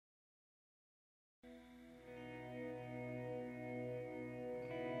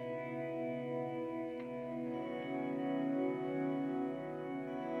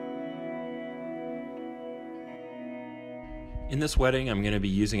In this wedding, I'm going to be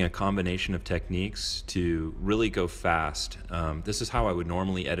using a combination of techniques to really go fast. This is how I would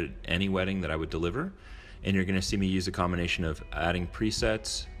normally edit any wedding that I would deliver, and you're going to see me use a combination of adding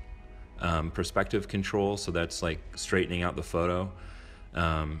presets, perspective control, so that's like straightening out the photo,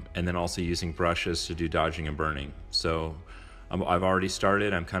 and then also using brushes to do dodging and burning. So I've already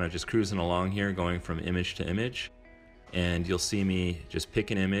started. I'm kind of just cruising along here, going from image to image, and you'll see me just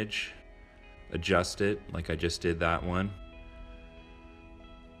pick an image, adjust it like I just did that one,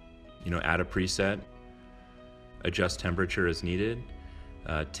 add a preset, adjust temperature as needed,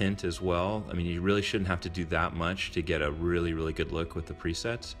 tint as well. I mean, you really shouldn't have to do that much to get a really, really good look with the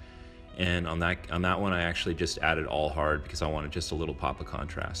presets. And on that one, I actually just added all hard because I wanted just a little pop of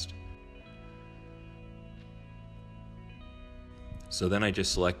contrast. So then I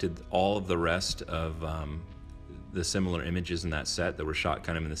just selected all of the rest of the similar images in that set that were shot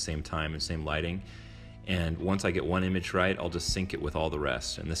kind of in the same time and same lighting. And once I get one image right, I'll just sync it with all the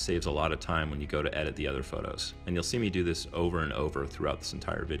rest. And this saves a lot of time when you go to edit the other photos. And you'll see me do this over and over throughout this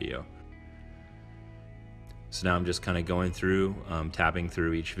entire video. So now I'm just kind of going through, tabbing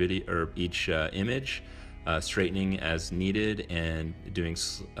through each video or each image, straightening as needed, and doing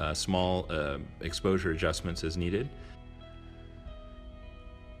small exposure adjustments as needed.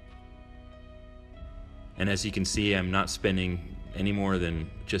 And as you can see, I'm not spending any more than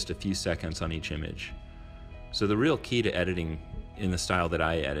just a few seconds on each image. So the real key to editing in the style that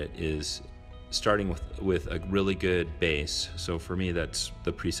I edit is starting with a really good base. So for me, that's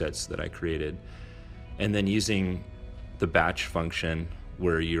the presets that I created. And then using the batch function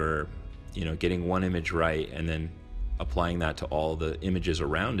where you're getting one image right and then applying that to all the images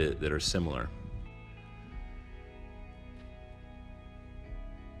around it that are similar.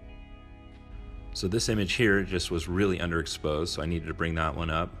 So this image here just was really underexposed, so I needed to bring that one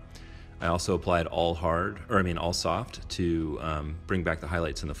up. I also applied all soft to bring back the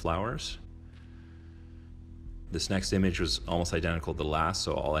highlights in the flowers. This next image was almost identical to the last,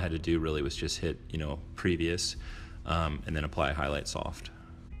 so all I had to do really was just hit previous and then apply highlight soft.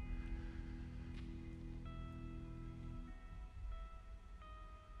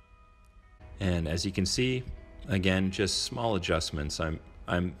 And as you can see, again, just small adjustments.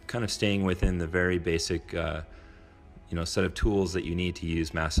 I'm kind of staying within the very basic set of tools that you need to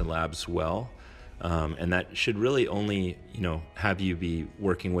use Mastin Labs well, and that should really only have you be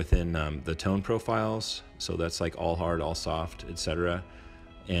working within the tone profiles. So that's like all hard, all soft, etc.,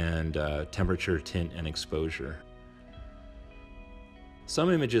 and temperature, tint, and exposure. Some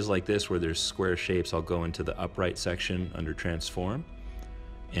images like this where there's square shapes, I'll go into the upright section under transform,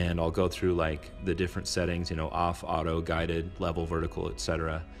 and I'll go through like the different settings, off, auto, guided, level, vertical,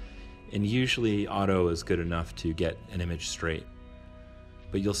 etc. And usually auto is good enough to get an image straight.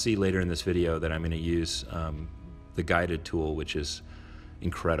 But you'll see later in this video that I'm going to use the guided tool, which is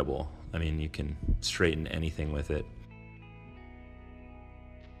incredible. I mean, you can straighten anything with it.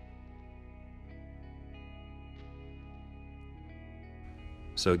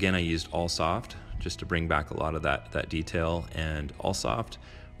 So again, I used all soft just to bring back a lot of that detail, and all soft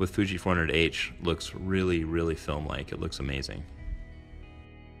with Fuji 400H looks really, really film-like. It looks amazing.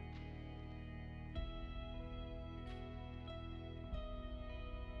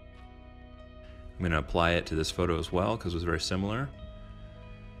 I'm going to apply it to this photo as well because it was very similar.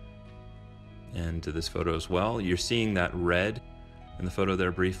 And to this photo as well. You're seeing that red in the photo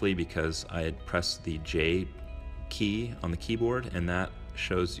there briefly because I had pressed the J key on the keyboard, and that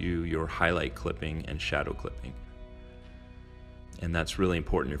shows you your highlight clipping and shadow clipping. And that's really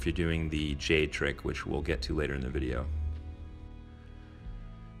important if you're doing the J trick, which we'll get to later in the video.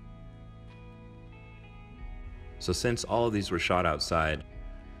 So since all of these were shot outside,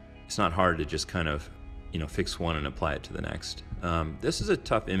 it's not hard to just kind of fix one and apply it to the next. This is a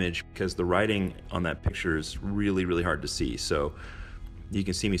tough image because the writing on that picture is really, really hard to see. So you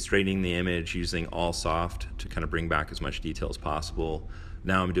can see me straightening the image using all soft to kind of bring back as much detail as possible.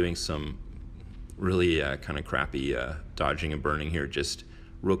 Now I'm doing some really kind of crappy dodging and burning here just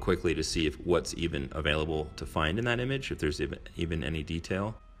real quickly to see what's even available to find in that image, if there's even any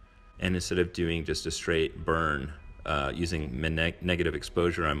detail. And instead of doing just a straight burn, using negative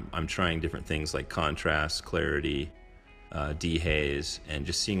exposure, I'm trying different things like contrast, clarity, dehaze, and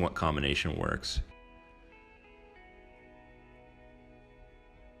just seeing what combination works.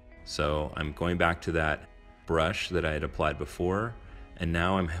 So I'm going back to that brush that I had applied before, and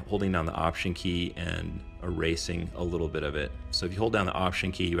now I'm holding down the Option key and erasing a little bit of it. So if you hold down the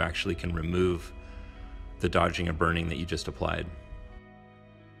Option key, you actually can remove the dodging and burning that you just applied.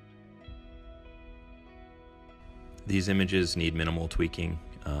 These images need minimal tweaking,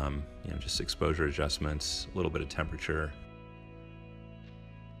 just exposure adjustments, a little bit of temperature,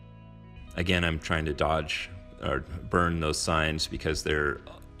 Again, I'm trying to dodge or burn those signs because they're,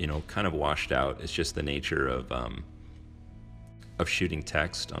 kind of washed out. It's just the nature of shooting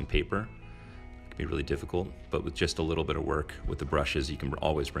text on paper. It can be really difficult, but with just a little bit of work with the brushes, you can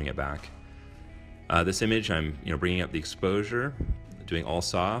always bring it back. This image, I'm bringing up the exposure, doing all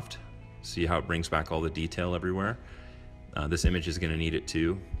soft. See how it brings back all the detail everywhere. This image is going to need it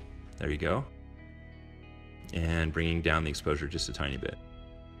too. There you go. And bringing down the exposure just a tiny bit.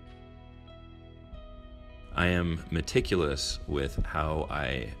 I am meticulous with how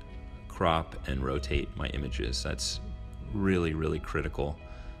I crop and rotate my images. That's really, really critical.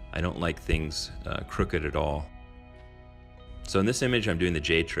 I don't like things crooked at all. So in this image, I'm doing the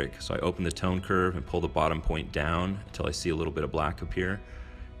J trick. So I open the tone curve and pull the bottom point down until I see a little bit of black appear.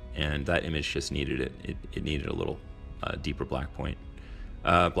 And that image just needed it. It needed a little deeper black point.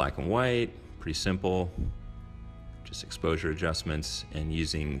 Black and white, pretty simple. Just exposure adjustments and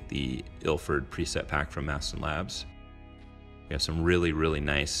using the Ilford preset pack from Mastin Labs. We have some really, really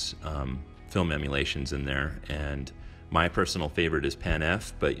nice film emulations in there, and my personal favorite is Pan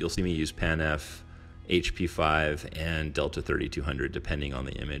F, but you'll see me use Pan F, HP5, and Delta 3200 depending on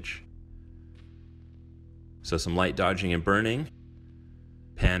the image. So some light dodging and burning.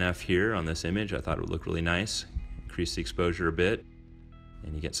 Pan F here on this image, I thought it would look really nice. Increase the exposure a bit,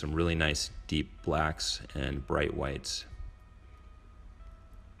 and you get some really nice deep blacks and bright whites.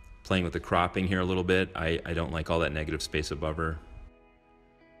 Playing with the cropping here a little bit. I don't like all that negative space above her.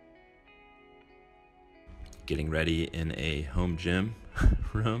 Getting ready in a home gym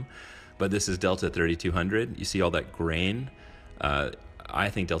room, but this is Delta 3200. You see all that grain? I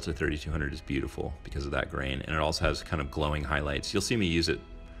think Delta 3200 is beautiful because of that grain, and it also has kind of glowing highlights. You'll see me use it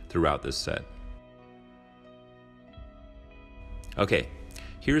throughout this set. Okay.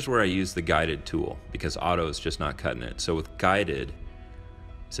 Here's where I use the guided tool because auto is just not cutting it. So with guided,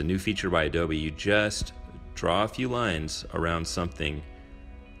 it's a new feature by Adobe. You just draw a few lines around something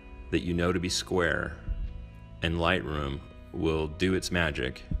that you know to be square, and Lightroom will do its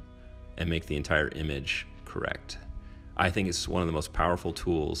magic and make the entire image correct. I think it's one of the most powerful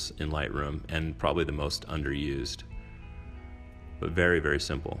tools in Lightroom and probably the most underused, but very, very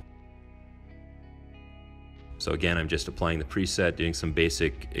simple. So again, I'm just applying the preset, doing some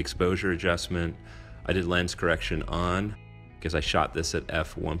basic exposure adjustment. I did lens correction on because I shot this at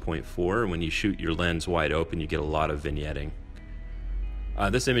f1.4. When you shoot your lens wide open, you get a lot of vignetting.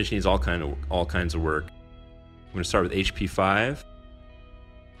 This image needs all kinds of work. I'm going to start with HP5.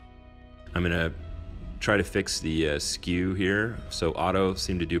 I'm going to try to fix the skew here. So auto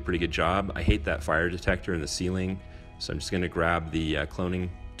seemed to do a pretty good job. I hate that fire detector in the ceiling, so I'm just going to grab the cloning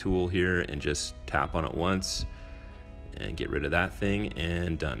tool here and just tap on it once and get rid of that thing,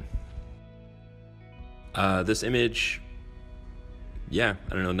 and done. This image, yeah,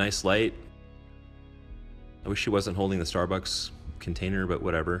 I don't know, nice light. I wish she wasn't holding the Starbucks container, but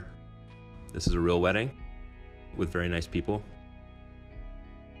whatever. This is a real wedding with very nice people.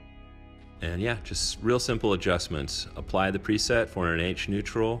 And yeah, just real simple adjustments. Apply the preset 400H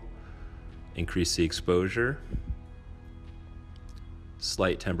neutral, increase the exposure,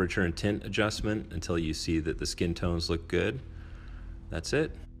 slight temperature and tint adjustment until you see that the skin tones look good. That's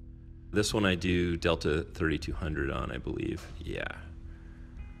it. This one I do Delta 3200 on, I believe. Yeah.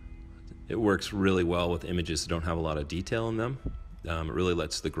 It works really well with images that don't have a lot of detail in them. It really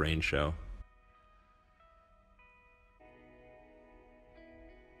lets the grain show.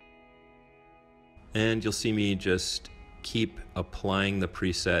 And you'll see me just keep applying the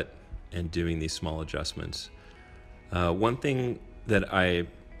preset and doing these small adjustments. One thing that I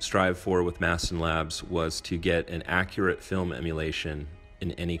strive for with Mastin Labs was to get an accurate film emulation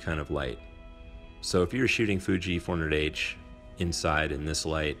in any kind of light. So if you're shooting Fuji 400H inside in this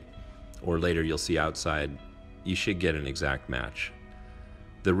light, or later you'll see outside, you should get an exact match.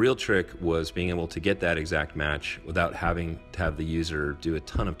 The real trick was being able to get that exact match without having to have the user do a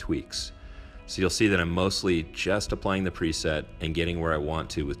ton of tweaks. So you'll see that I'm mostly just applying the preset and getting where I want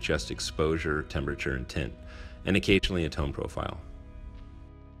to with just exposure, temperature, and tint, and occasionally a tone profile.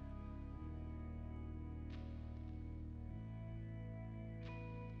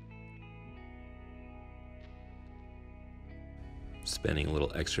 Spending a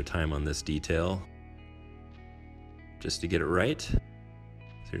little extra time on this detail just to get it right. So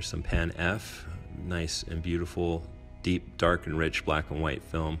here's some Pan F, nice and beautiful, deep, dark, and rich black and white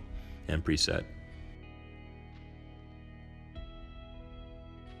film and preset.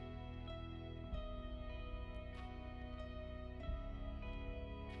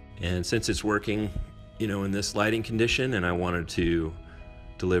 And since it's working, in this lighting condition, and I wanted to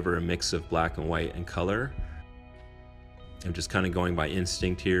deliver a mix of black and white and color, I'm just kind of going by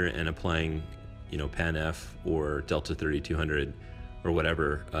instinct here and applying, Pan F or Delta 3200 or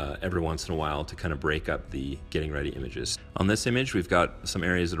whatever every once in a while to kind of break up the getting ready images. On this image, we've got some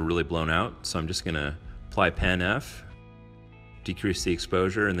areas that are really blown out, so I'm just going to apply Pan F, decrease the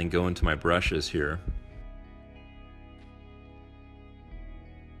exposure, and then go into my brushes here.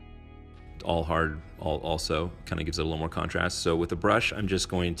 All hard also kind of gives it a little more contrast. So with the brush, I'm just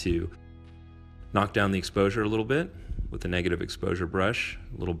going to knock down the exposure a little bit with the negative exposure brush,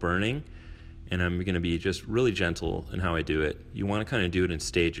 a little burning, and I'm going to be just really gentle in how I do it. You want to kind of do it in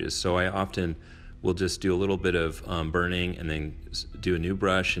stages. So I often will just do a little bit of burning and then do a new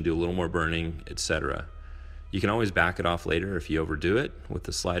brush and do a little more burning, etc. You can always back it off later if you overdo it with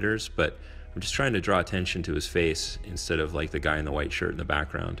the sliders, but I'm just trying to draw attention to his face instead of like the guy in the white shirt in the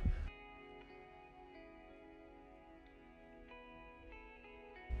background.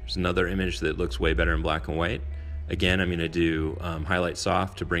 There's another image that looks way better in black and white. Again, I'm going to do highlight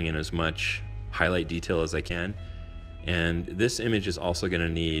soft to bring in as much highlight detail as I can. And this image is also going to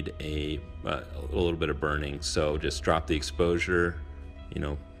need a little bit of burning. So just drop the exposure,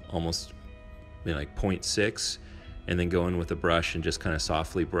 almost like 0.6, and then go in with a brush and just kind of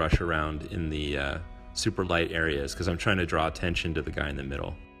softly brush around in the super light areas, because I'm trying to draw attention to the guy in the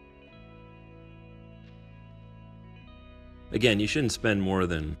middle. Again, you shouldn't spend more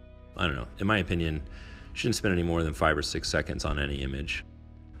than, in my opinion, you shouldn't spend any more than 5 or 6 seconds on any image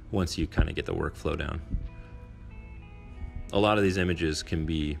once you kind of get the workflow down. A lot of these images can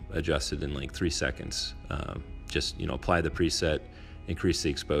be adjusted in like 3 seconds. Just, apply the preset, increase the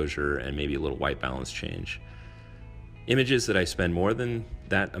exposure, and maybe a little white balance change. Images that I spend more than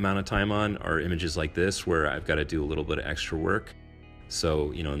that amount of time on are images like this, where I've got to do a little bit of extra work.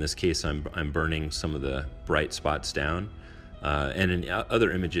 So, in this case, I'm burning some of the bright spots down. And in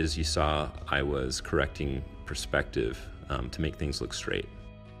other images you saw, I was correcting perspective to make things look straight.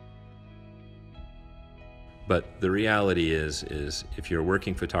 But the reality is if you're a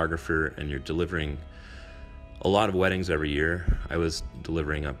working photographer and you're delivering a lot of weddings every year, I was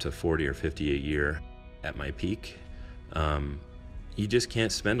delivering up to 40 or 50 a year at my peak, you just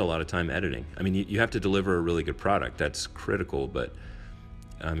can't spend a lot of time editing. You have to deliver a really good product. That's critical, but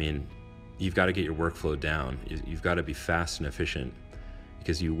you've got to get your workflow down. You've got to be fast and efficient,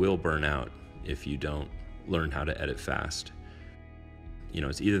 because you will burn out if you don't learn how to edit fast.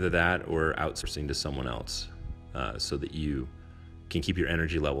 It's either that or outsourcing to someone else so that you can keep your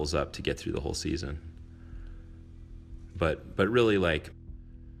energy levels up to get through the whole season. But really,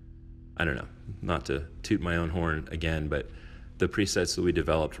 not to toot my own horn again, but the presets that we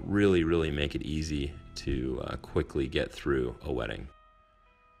developed really make it easy to quickly get through a wedding.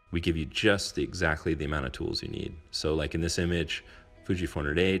 We give you just exactly the amount of tools you need. So like in this image, Fuji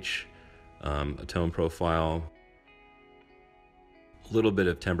 400H, a tone profile, a little bit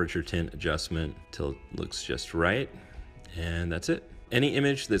of temperature tint adjustment till it looks just right, and that's it. Any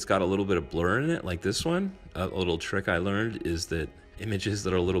image that's got a little bit of blur in it, like this one, a little trick I learned is that images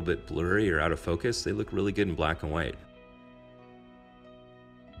that are a little bit blurry or out of focus, they look really good in black and white.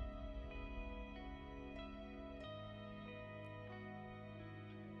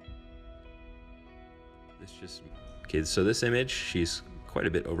 Okay, so this image, she's quite a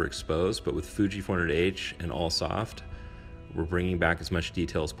bit overexposed, but with Fuji 400H and all soft, we're bringing back as much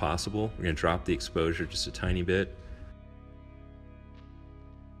detail as possible. We're going to drop the exposure just a tiny bit.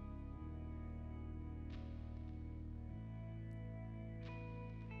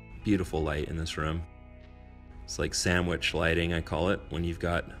 Beautiful light in this room. It's like sandwich lighting, I call it, when you've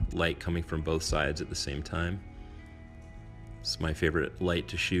got light coming from both sides at the same time. It's my favorite light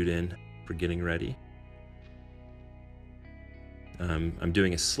to shoot in for getting ready. I'm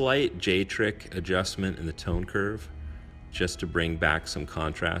doing a slight J-trick adjustment in the tone curve just to bring back some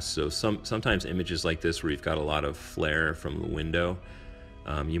contrast. So sometimes images like this where you've got a lot of flare from the window,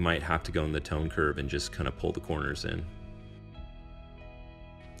 you might have to go in the tone curve and just kind of pull the corners in.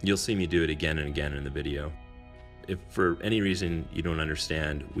 You'll see me do it again and again in the video. If for any reason you don't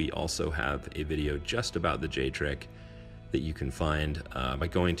understand, we also have a video just about the J-trick that you can find by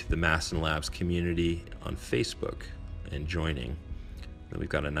going to the Mastin Labs community on Facebook and joining. And we've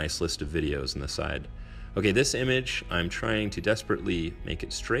got a nice list of videos on the side. Okay, this image, I'm trying to desperately make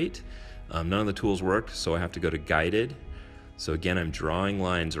it straight. None of the tools worked, so I have to go to guided. So again, I'm drawing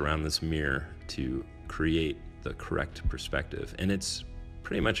lines around this mirror to create the correct perspective. And it's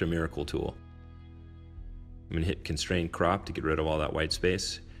pretty much a miracle tool. I'm gonna hit constrain crop to get rid of all that white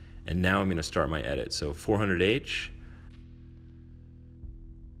space. And now I'm gonna start my edit. So 400H,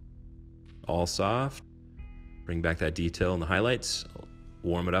 all soft, bring back that detail in the highlights,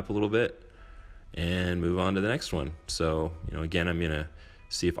 warm it up a little bit, and move on to the next one. So, again, I'm gonna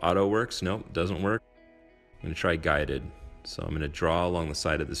see if auto works. Nope, it doesn't work. I'm gonna try guided. So I'm gonna draw along the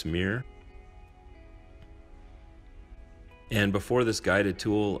side of this mirror. And before this guided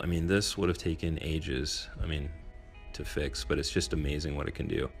tool, this would have taken ages, to fix, but it's just amazing what it can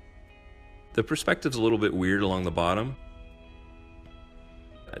do. The perspective's a little bit weird along the bottom.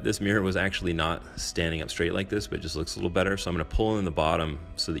 This mirror was actually not standing up straight like this, but it just looks a little better. So I'm gonna pull in the bottom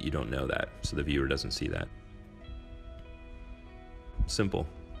so that you don't know that, so the viewer doesn't see that. Simple.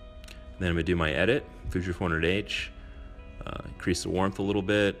 Then I'm gonna do my edit, Fuji 400H, increase the warmth a little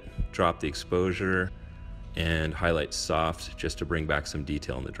bit, drop the exposure, and highlight soft just to bring back some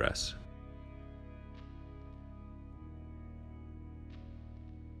detail in the dress.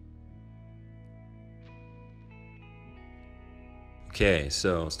 Okay,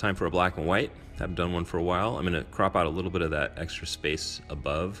 so it's time for a black and white. I haven't done one for a while. I'm gonna crop out a little bit of that extra space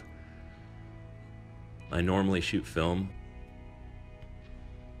above. I normally shoot film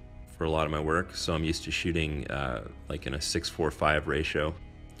for a lot of my work, so I'm used to shooting like in a 6:4:5 ratio,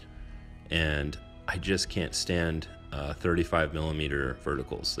 and I just can't stand 35mm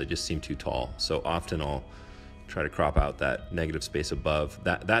verticals. They just seem too tall. So often I'll try to crop out that negative space above.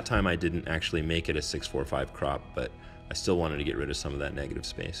 That time I didn't actually make it a 6:4:5 crop, but I still wanted to get rid of some of that negative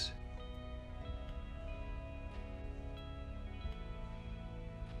space.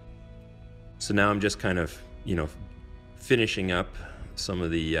 So now I'm just kind of, finishing up some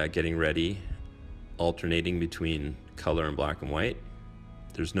of the getting ready, alternating between color and black and white.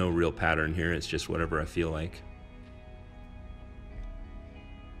 There's no real pattern here, it's just whatever I feel like.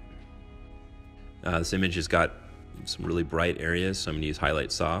 This image has got some really bright areas, so I'm going to use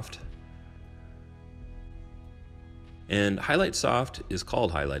Highlight Soft. And Highlight Soft is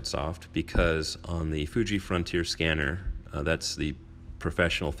called Highlight Soft because on the Fuji Frontier scanner, that's the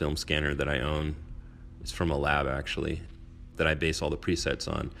professional film scanner that I own. It's from a lab actually, that I base all the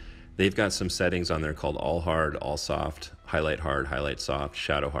presets on. They've got some settings on there called All Hard, All Soft, Highlight Hard, Highlight Soft,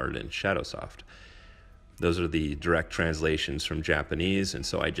 Shadow Hard, and Shadow Soft. Those are the direct translations from Japanese, and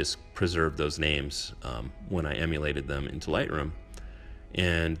so I just preserved those names when I emulated them into Lightroom.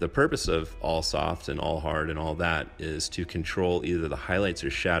 And the purpose of All Soft and All Hard and all that is to control either the highlights or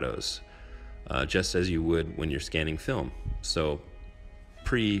shadows, just as you would when you're scanning film. So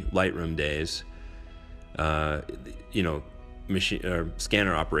pre-Lightroom days,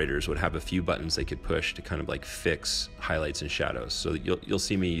 scanner operators would have a few buttons they could push to kind of like fix highlights and shadows. So you'll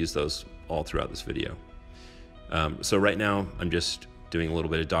see me use those all throughout this video. So right now I'm just doing a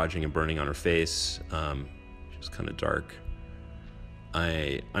little bit of dodging and burning on her face, just kind of dark.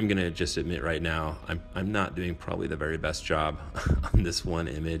 I'm gonna just admit right now, I'm not doing probably the very best job on this one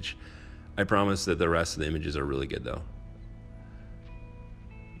image. I promise that the rest of the images are really good though.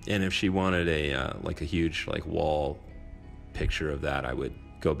 And if she wanted a huge wall picture of that, I would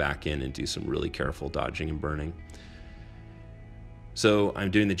go back in and do some really careful dodging and burning. So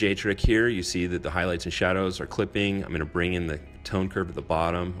I'm doing the J trick here. You see that the highlights and shadows are clipping. I'm gonna bring in the tone curve at the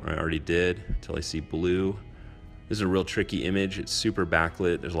bottom, or I already did, until I see blue. This is a real tricky image. It's super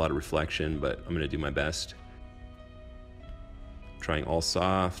backlit. There's a lot of reflection, but I'm gonna do my best. Trying All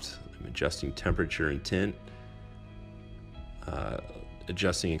Soft. I'm adjusting temperature and tint.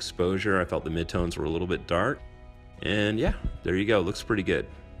 Adjusting exposure. I felt the midtones were a little bit dark. And yeah, there you go. Looks pretty good.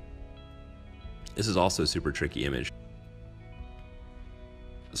 This is also a super tricky image.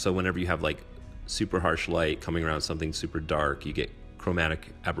 So whenever you have super harsh light coming around something super dark, you get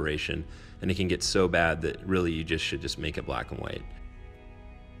chromatic aberration, and it can get so bad that really you just should make it black and white.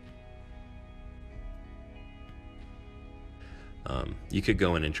 You could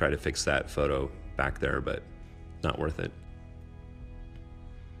go in and try to fix that photo back there, but not worth it.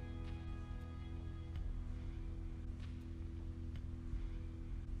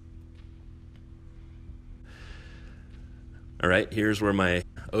 All right, here's where my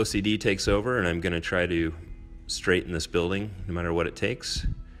OCD takes over, and I'm going to try to straighten this building no matter what it takes.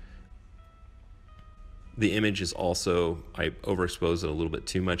 The image is also, I overexposed it a little bit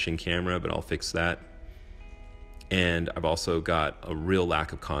too much in camera, but I'll fix that. And I've also got a real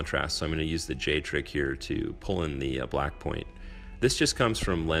lack of contrast, so I'm going to use the J trick here to pull in the black point. This just comes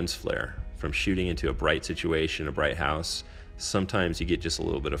from lens flare, from shooting into a bright situation, a bright house. Sometimes you get just a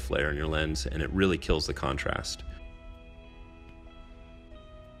little bit of flare in your lens, and it really kills the contrast.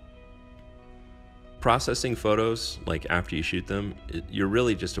 Processing photos, after you shoot them, you're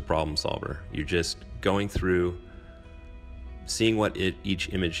really just a problem solver. You're just going through, seeing what each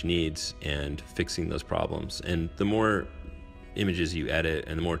image needs and fixing those problems. And the more images you edit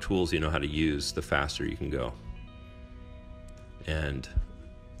and the more tools you know how to use, the faster you can go. And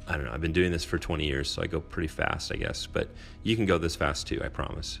I don't know, I've been doing this for 20 years, so I go pretty fast, I guess, but you can go this fast too, I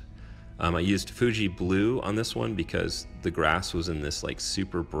promise. I used Fuji Blue on this one because the grass was in this like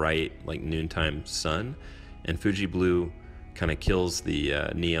super bright, like noontime sun, and Fuji Blue kind of kills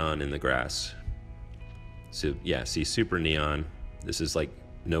the neon in the grass. So yeah, see, super neon. This is like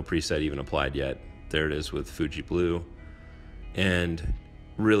no preset even applied yet. There it is with Fuji Blue, and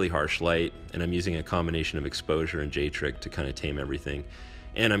really harsh light, and I'm using a combination of exposure and J-Trick to kind of tame everything.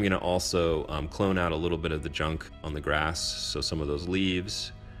 And I'm gonna also clone out a little bit of the junk on the grass, so some of those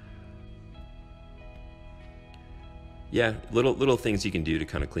leaves. Yeah, little things you can do to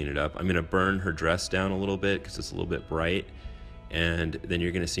kind of clean it up. I'm gonna burn her dress down a little bit because it's a little bit bright, and then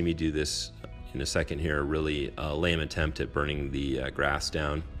you're gonna see me do this in a second here, a really lame attempt at burning the grass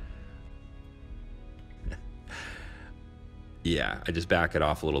down. Yeah, I just back it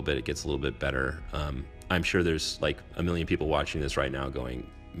off a little bit, it gets a little bit better. I'm sure there's like a million people watching this right now going,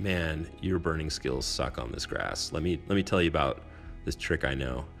 man, your burning skills suck on this grass. Let me tell you about this trick I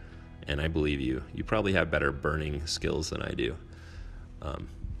know. And I believe you. You probably have better burning skills than I do.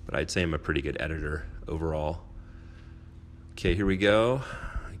 But I'd say I'm a pretty good editor overall. Okay, here we go.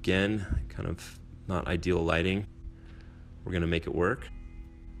 Again, kind of not ideal lighting. We're gonna make it work.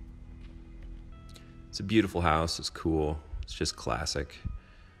 It's a beautiful house, it's cool. It's just classic.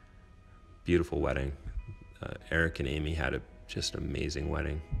 Beautiful wedding. Eric and Amy had a just amazing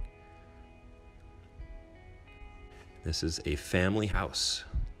wedding. This is a family house.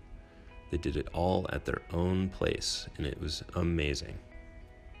 They did it all at their own place, and it was amazing.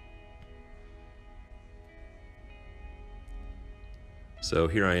 So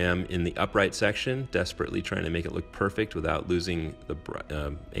here I am in the upright section, desperately trying to make it look perfect without losing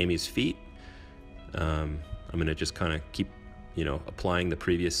the Amy's feet. I'm gonna just kind of keep, applying the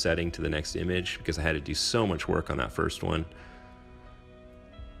previous setting to the next image because I had to do so much work on that first one.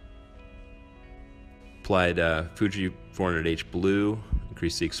 Applied Fuji 400H blue,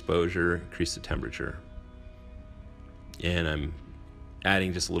 increase the exposure, increase the temperature. And I'm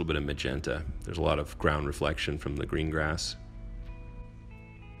adding just a little bit of magenta. There's a lot of ground reflection from the green grass.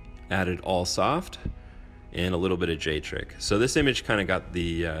 Added all soft and a little bit of J-Trick. So this image kind of got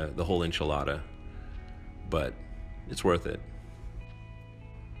the whole enchilada, but it's worth it.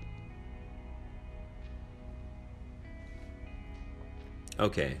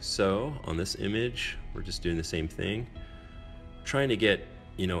 Okay, so on this image, we're just doing the same thing. Trying to get,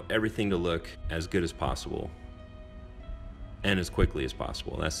 everything to look as good as possible and as quickly as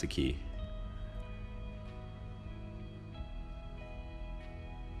possible. That's the key.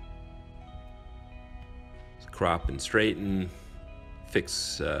 Crop and straighten,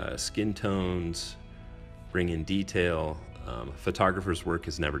 fix skin tones, bring in detail. Photographer's work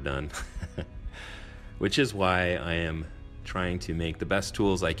is never done, which is why I am trying to make the best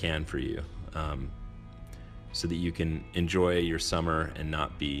tools I can for you, so that you can enjoy your summer and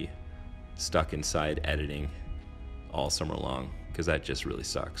not be stuck inside editing all summer long, because that just really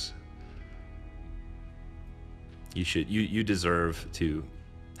sucks. You deserve to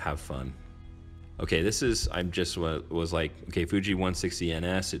have fun. Okay, this is, was like, okay, Fuji 160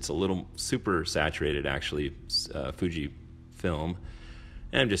 NS, it's a little super saturated actually, Fuji film,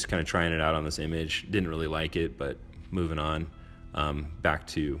 and I'm just kind of trying it out on this image. Didn't really like it, but moving on, back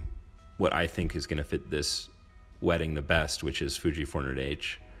to what I think is gonna fit this wedding the best, which is Fuji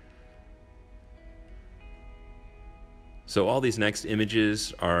 400H. So all these next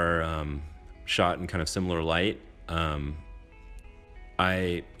images are shot in kind of similar light.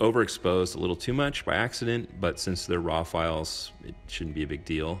 I overexposed a little too much by accident, but since they're raw files, it shouldn't be a big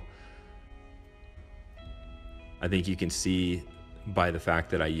deal. I think you can see by the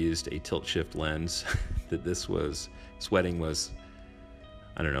fact that I used a tilt shift lens that this wedding was,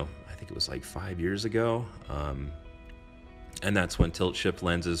 I don't know, I think it was like 5 years ago. And that's when tilt shift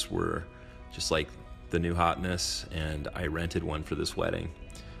lenses were just like the new hotness, and I rented one for this wedding.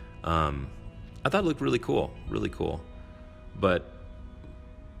 I thought it looked really cool, but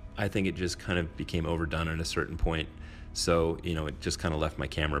I think it just kind of became overdone at a certain point. So, it just kind of left my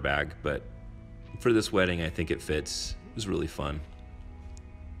camera bag, but for this wedding, I think it fits. It was really fun.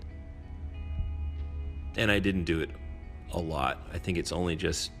 And I didn't do it a lot. I think it's only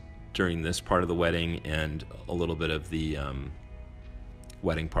just during this part of the wedding and a little bit of the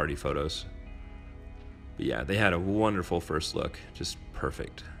wedding party photos. But yeah, they had a wonderful first look, just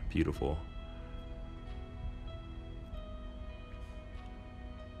perfect, beautiful.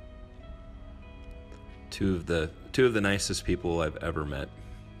 Two of the nicest people I've ever met.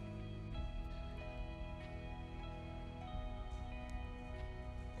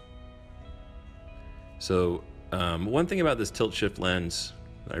 So one thing about this tilt shift lens,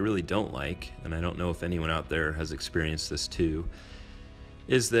 that I really don't like, and I don't know if anyone out there has experienced this too,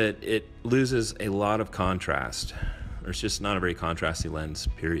 is that it loses a lot of contrast. It's just not a very contrasty lens,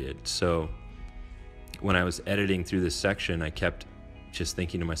 period. So when I was editing through this section, I kept just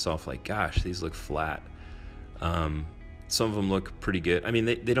thinking to myself, like, gosh, these look flat. Some of them look pretty good. I mean,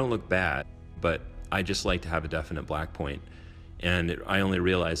 they don't look bad, but I just like to have a definite black point. And I only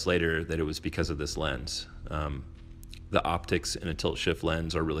realized later that it was because of this lens. The optics in a tilt shift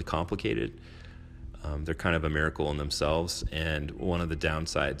lens are really complicated. They're kind of a miracle in themselves. And one of the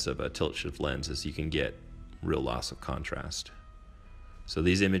downsides of a tilt shift lens is you can get real loss of contrast. So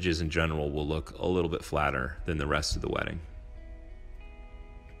these images in general will look a little bit flatter than the rest of the wedding.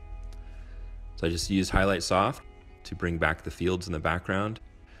 So I just use Highlight Soft to bring back the fields in the background.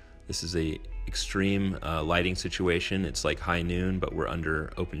 This is a extreme lighting situation. It's like high noon, but we're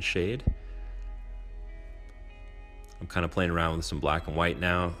under open shade. I'm kind of playing around with some black and white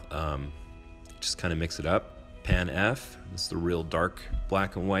now. Just kind of mix it up. Pan F, this is the real dark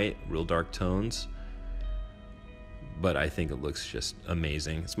black and white, real dark tones. But I think it looks just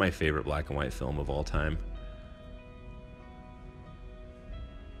amazing. It's my favorite black and white film of all time.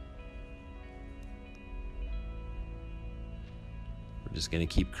 We're just gonna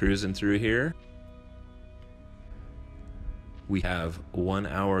keep cruising through here. We have 1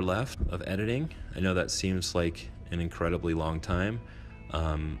 hour left of editing. I know that seems like an incredibly long time,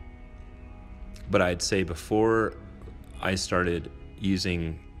 but I'd say before I started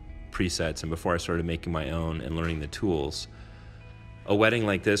using presets and before I started making my own and learning the tools, a wedding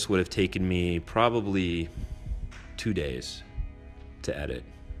like this would have taken me probably 2 days to edit.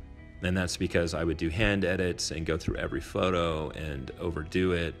 And that's because I would do hand edits and go through every photo and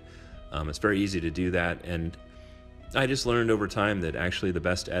overdo it. It's very easy to do that, and I just learned over time that actually the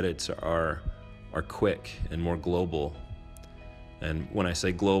best edits are quick and more global. And when I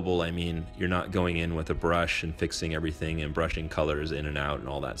say global, I mean you're not going in with a brush and fixing everything and brushing colors in and out and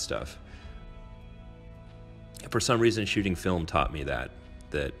all that stuff. For some reason, shooting film taught me that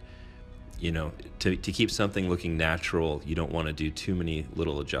you know, to keep something looking natural, you don't want to do too many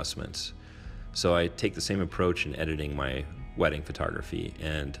little adjustments. So I take the same approach in editing my wedding photography,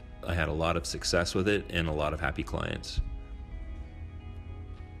 and I had a lot of success with it and a lot of happy clients.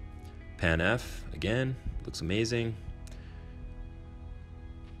 Pan F, again, looks amazing.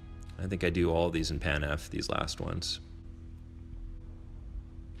 I think I do all these in Pan F, these last ones.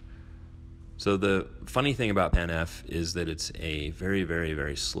 So the funny thing about Pan F is that it's a very, very,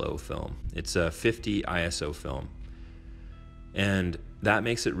 very slow film. It's a 50 ISO film. And that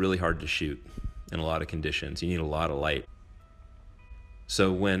makes it really hard to shoot in a lot of conditions. You need a lot of light.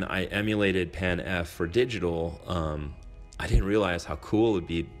 So when I emulated Pan F for digital, I didn't realize how cool it would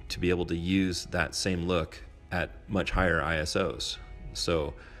be to be able to use that same look at much higher ISOs.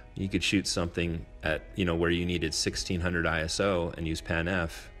 So you could shoot something at, you know, where you needed 1600 ISO and use Pan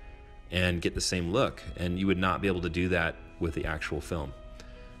F and get the same look, and you would not be able to do that with the actual film.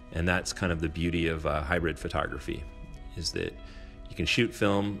 And that's kind of the beauty of hybrid photography, is that you can shoot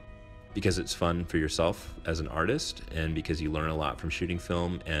film because it's fun for yourself as an artist, and because you learn a lot from shooting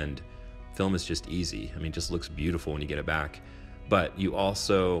film, and film is just easy. I mean, it just looks beautiful when you get it back. But you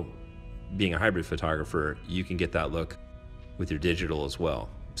also, being a hybrid photographer, you can get that look with your digital as well.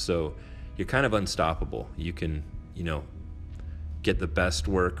 So you're kind of unstoppable. You can, you know, get the best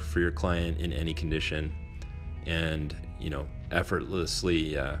work for your client in any condition, and, you know,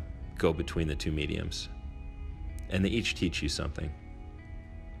 effortlessly go between the two mediums. And they each teach you something.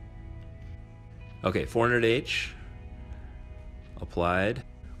 Okay, 400H, applied,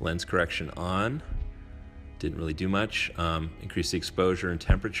 lens correction on, didn't really do much. Increase the exposure and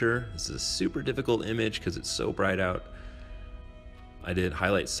temperature. This is a super difficult image because it's so bright out. I did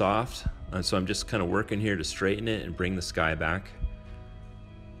highlight soft, so I'm just kind of working here to straighten it and bring the sky back.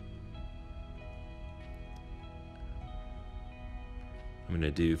 I'm going to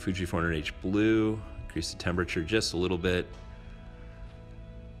do Fuji 400H blue, increase the temperature just a little bit.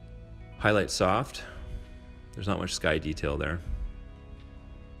 Highlight soft. There's not much sky detail there.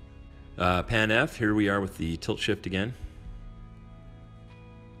 Pan F, here we are with the tilt shift again.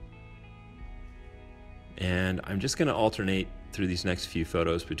 And I'm just going to alternate through these next few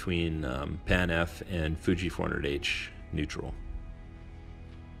photos between Pan F and Fuji 400H neutral.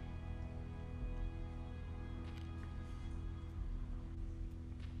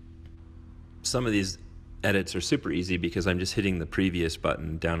 Some of these edits are super easy because I'm just hitting the previous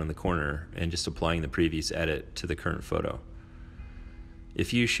button down in the corner and just applying the previous edit to the current photo.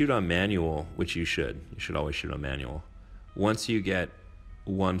 If you shoot on manual, which you should always shoot on manual, once you get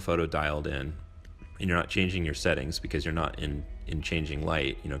one photo dialed in and you're not changing your settings because you're not in changing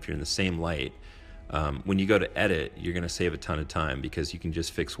light, you know, if you're in the same light, when you go to edit, you're going to save a ton of time because you can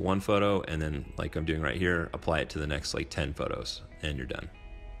just fix one photo and then, like I'm doing right here, apply it to the next like 10 photos and you're done.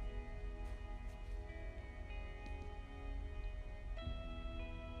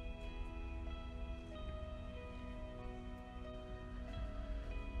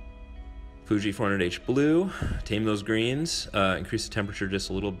 Fuji 400H blue, tame those greens, increase the temperature just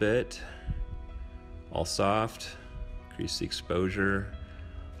a little bit, all soft, increase the exposure,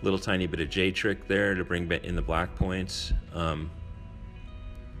 little tiny bit of J trick there to bring in the black points, and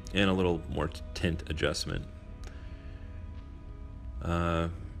a little more tint adjustment.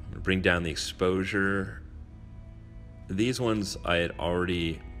 Bring down the exposure. These ones I had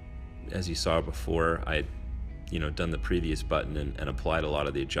already, as you saw before, I had done the previous button and applied a lot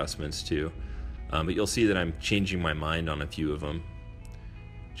of the adjustments to. But you'll see that I'm changing my mind on a few of them.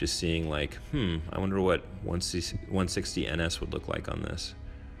 Just seeing like, I wonder what 160 NS would look like on this.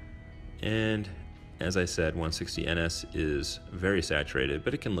 And as I said, 160 NS is very saturated,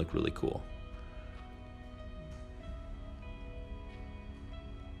 but it can look really cool.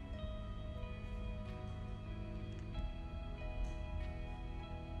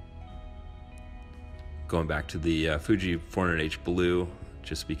 Going back to the Fuji 400H blue,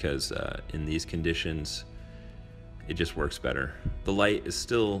 just because in these conditions, it just works better. The light is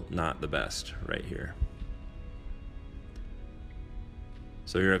still not the best right here.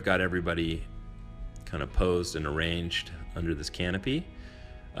 So here I've got everybody kind of posed and arranged under this canopy.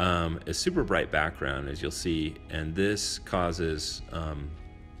 A super bright background, as you'll see, and this causes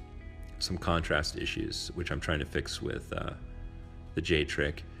some contrast issues, which I'm trying to fix with the J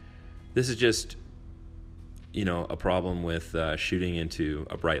trick. This is just a problem with shooting into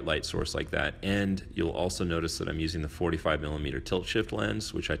a bright light source like that. And you'll also notice that I'm using the 45mm tilt shift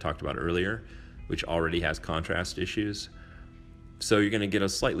lens, which I talked about earlier, which already has contrast issues. So you're going to get a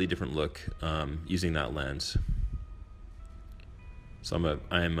slightly different look using that lens. So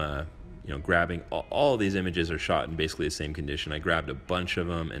I'm grabbing all of these images are shot in basically the same condition. I grabbed a bunch of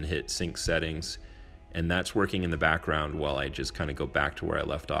them and hit sync settings, and that's working in the background while I just kind of go back to where I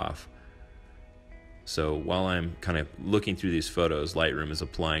left off. So while I'm kind of looking through these photos, Lightroom is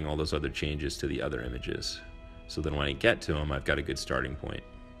applying all those other changes to the other images. So then when I get to them, I've got a good starting point.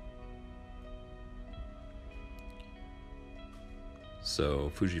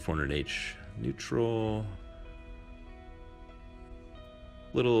 So Fuji 400H neutral,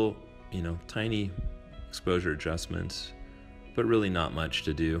 little, tiny exposure adjustments, but really not much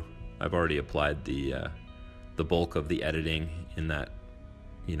to do. I've already applied the bulk of the editing in that,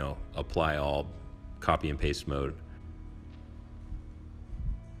 apply all copy and paste mode.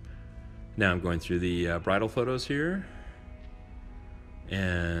 Now I'm going through the bridal photos here,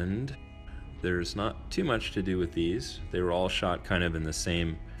 and there's not too much to do with these. They were all shot kind of in the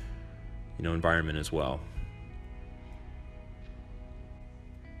same, environment as well.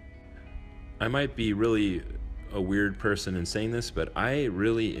 I might be really a weird person in saying this, but I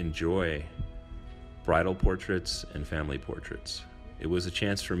really enjoy bridal portraits and family portraits. It was a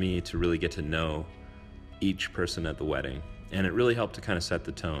chance for me to really get to know each person at the wedding, and it really helped to kind of set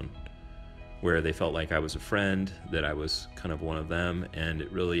the tone, where they felt like I was a friend, that I was kind of one of them, and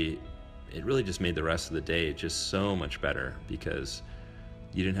it really just made the rest of the day just so much better, because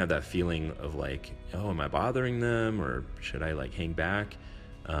you didn't have that feeling of like, oh, am I bothering them, or should I like hang back?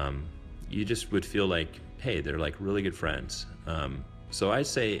 You just would feel like, hey, they're like really good friends. So I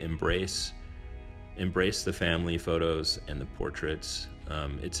say embrace the family photos and the portraits.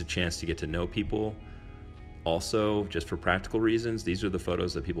 It's a chance to get to know people. Also, just for practical reasons, these are the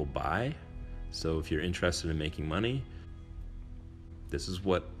photos that people buy. So if you're interested in making money, this is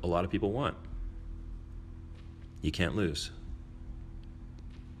what a lot of people want. You can't lose.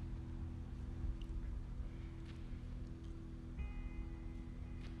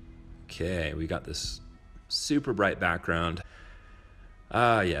 Okay, we got this super bright background.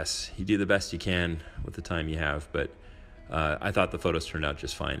 Yes, you do the best you can with the time you have, but I thought the photos turned out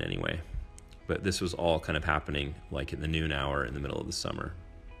just fine anyway. But this was all kind of happening like in the noon hour in the middle of the summer.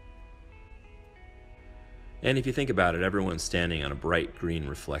 And if you think about it, everyone's standing on a bright green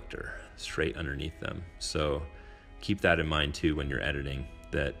reflector straight underneath them. So keep that in mind too when you're editing,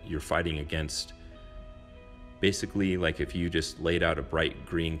 that you're fighting against basically like if you just laid out a bright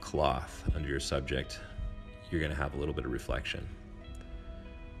green cloth under your subject, you're going to have a little bit of reflection.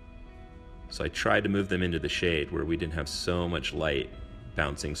 So I tried to move them into the shade where we didn't have so much light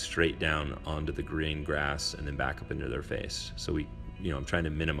bouncing straight down onto the green grass and then back up into their face. So I'm trying to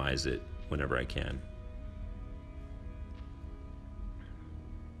minimize it whenever I can.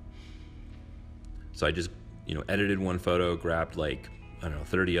 So I just, edited one photo, grabbed like, I don't know,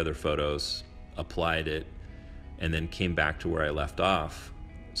 30 other photos, applied it, and then came back to where I left off,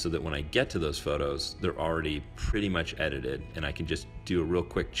 so that when I get to those photos, they're already pretty much edited, and I can just do a real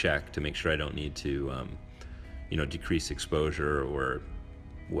quick check to make sure I don't need to, decrease exposure or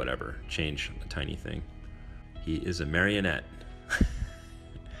whatever, change a tiny thing. He is a marionette.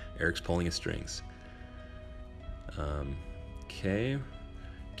 Eric's pulling his strings. Okay,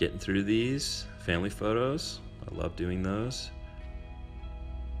 getting through these family photos. I love doing those.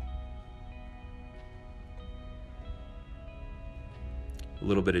 A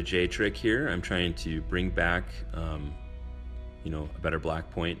little bit of J trick here. I'm trying to bring back, a better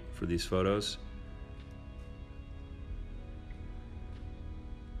black point for these photos.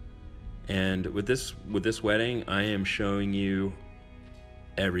 And with this wedding, I am showing you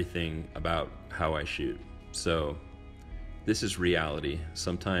everything about how I shoot. So this is reality.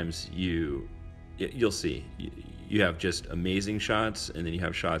 Sometimes you'll see. You have just amazing shots, and then you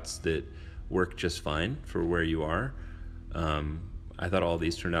have shots that work just fine for where you are. I thought all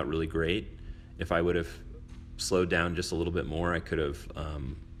these turned out really great. If I would have slowed down just a little bit more, I could have,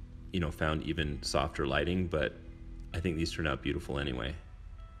 found even softer lighting, but I think these turned out beautiful anyway.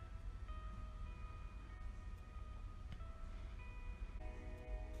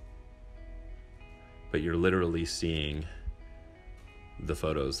 But you're literally seeing the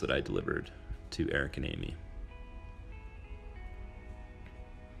photos that I delivered to Eric and Amy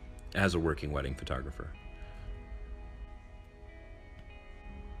as a working wedding photographer.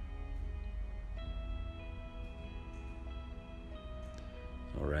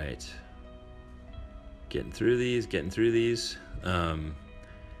 All right, getting through these. A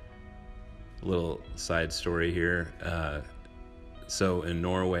little side story here. So in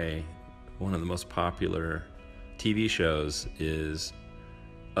Norway, one of the most popular TV shows is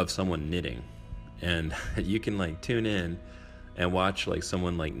of someone knitting, and you can like tune in and watch like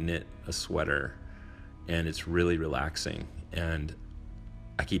someone like knit a sweater, and it's really relaxing. And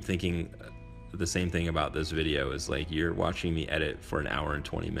I keep thinking the same thing about this video, is like you're watching me edit for an hour and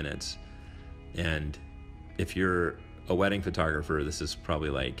 20 minutes. And if you're a wedding photographer, this is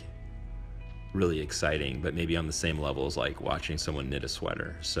probably like really exciting, but maybe on the same level as like watching someone knit a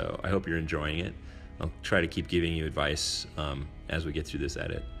sweater. So I hope you're enjoying it. I'll try to keep giving you advice as we get through this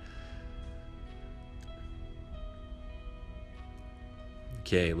edit.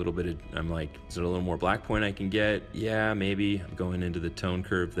 Okay, a little bit of, I'm like, is there a little more black point I can get? Yeah, maybe. I'm going into the tone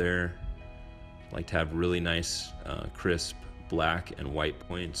curve there. I like to have really nice, crisp black and white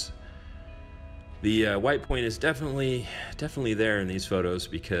points. The white point is definitely there in these photos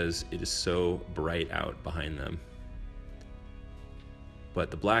because it is so bright out behind them. But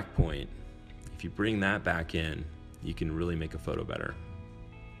the black point, if you bring that back in, you can really make a photo better.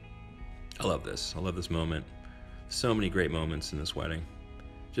 I love this. I love this moment. So many great moments in this wedding.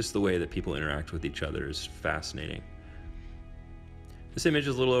 Just the way that people interact with each other is fascinating. This image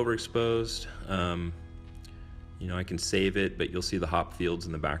is a little overexposed. I can save it, but you'll see the hop fields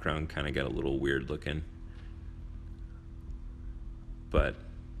in the background kind of get a little weird looking. But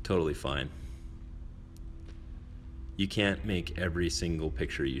totally fine. You can't make every single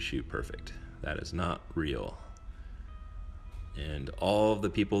picture you shoot perfect. That is not real. And all of the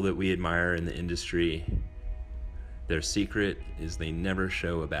people that we admire in the industry, their secret is they never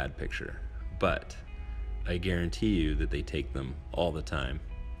show a bad picture. But I guarantee you that they take them all the time.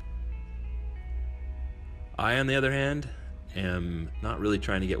 I, on the other hand, am not really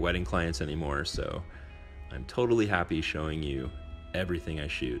trying to get wedding clients anymore, so I'm totally happy showing you everything I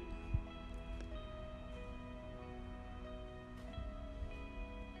shoot.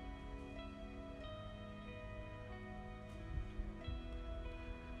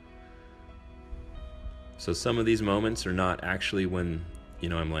 So some of these moments are not actually when,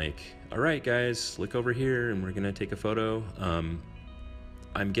 I'm like, all right, guys, look over here and we're gonna take a photo.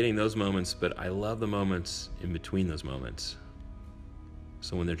 I'm getting those moments, but I love the moments in between those moments.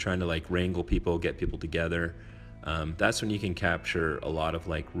 So when they're trying to like wrangle people, get people together, that's when you can capture a lot of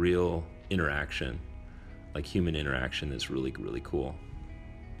like real interaction, like human interaction that's really, really cool.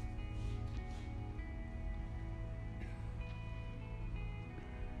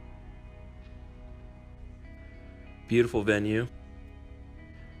 Beautiful venue.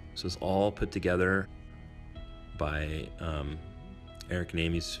 This was all put together by Eric and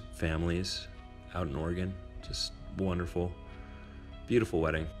Amy's families out in Oregon. Just wonderful, beautiful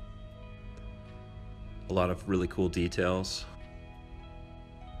wedding. A lot of really cool details.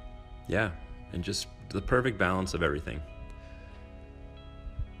 Yeah, and just the perfect balance of everything.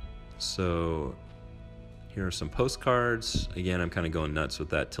 So here are some postcards. Again, I'm kind of going nuts with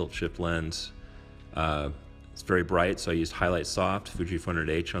that tilt shift lens. It's very bright, so I used Highlight Soft, Fuji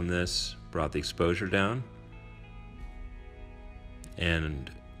 400H on this, brought the exposure down, and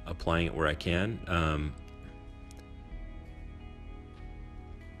applying it where I can.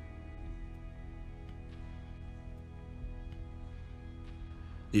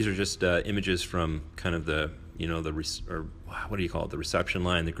 These are just images from kind of the, or what do you call it, the reception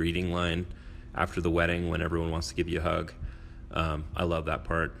line, the greeting line after the wedding when everyone wants to give you a hug. I love that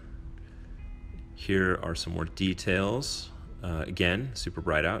part. Here are some more details. Again, super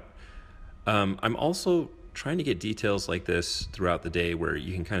bright out. I'm also trying to get details like this throughout the day where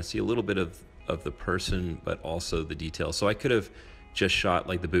you can kind of see a little bit of the person, but also the details. So I could have just shot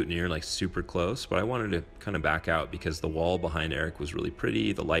like the boutonniere like super close, but I wanted to kind of back out because the wall behind Eric was really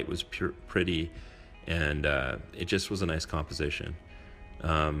pretty, the light was pretty, and it just was a nice composition.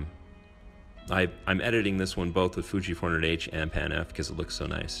 I'm editing this one both with Fuji 400H and Pan F because it looks so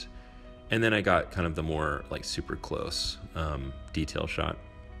nice. And then I got kind of the more like super close detail shot.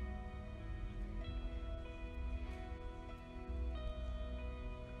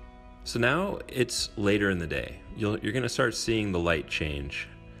 So now it's later in the day. You're going to start seeing the light change.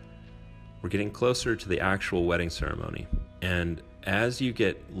 We're getting closer to the actual wedding ceremony. And as you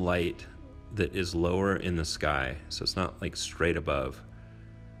get light that is lower in the sky, so it's not like straight above,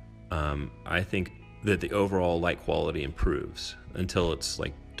 I think that the overall light quality improves until it's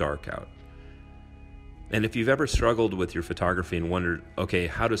like dark out. And if you've ever struggled with your photography and wondered, okay,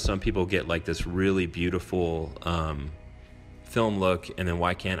 how do some people get like this really beautiful film look, and then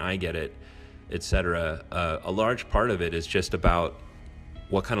why can't I get it, etc. A large part of it is just about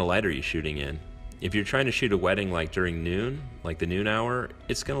what kind of light are you shooting in. If you're trying to shoot a wedding like during noon, like the noon hour,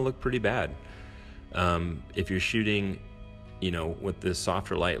 it's going to look pretty bad. If you're shooting, with this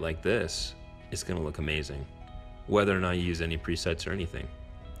softer light like this, it's going to look amazing. Whether or not you use any presets or anything,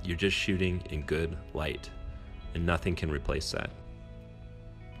 you're just shooting in good light, and nothing can replace that.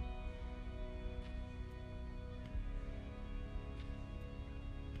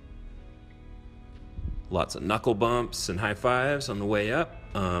 Lots of knuckle bumps and high fives on the way up.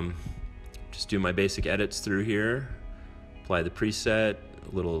 Just do my basic edits through here. Apply the preset,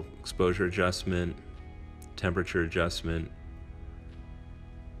 a little exposure adjustment, temperature adjustment.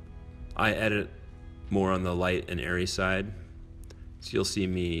 I edit more on the light and airy side. So you'll see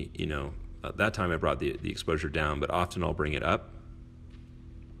me, at that time I brought the exposure down, but often I'll bring it up.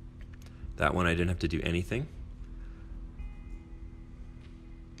 That one I didn't have to do anything.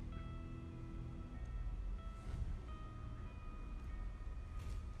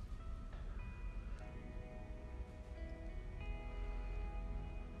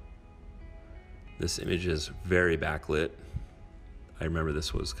 This image is very backlit. I remember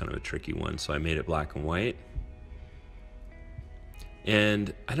this was kind of a tricky one, so I made it black and white.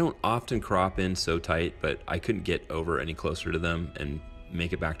 And I don't often crop in so tight, but I couldn't get over any closer to them and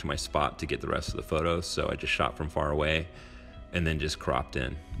make it back to my spot to get the rest of the photos, so I just shot from far away and then just cropped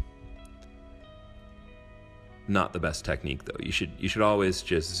in. Not the best technique though. You should always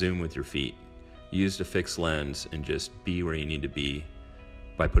just zoom with your feet. Use a fixed lens and just be where you need to be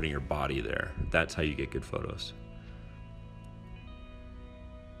by putting your body there. That's how you get good photos.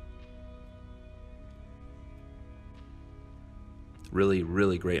 Really,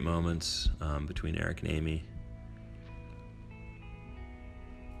 really great moments between Eric and Amy.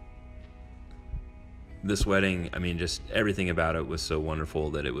 This wedding, I mean, just everything about it was so wonderful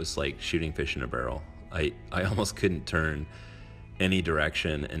that it was like shooting fish in a barrel. I almost couldn't turn any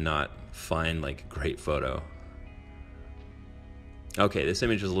direction and not find like a great photo. Okay, this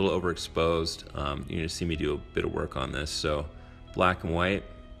image is a little overexposed. You're gonna see me do a bit of work on this. So black and white,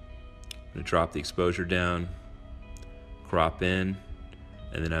 I'm gonna drop the exposure down, crop in,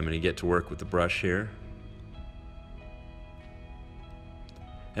 and then I'm gonna get to work with the brush here.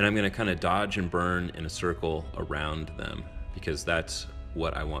 And I'm gonna kind of dodge and burn in a circle around them because that's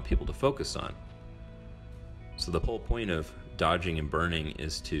what I want people to focus on. So the whole point of dodging and burning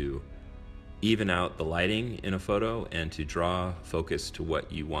is to even out the lighting in a photo and to draw focus to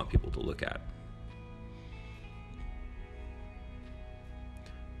what you want people to look at.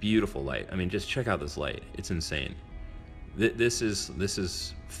 Beautiful light. I mean, just check out this light. It's insane. This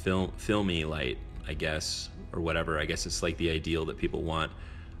is filmy light, I guess, or whatever. I guess it's like the ideal that people want,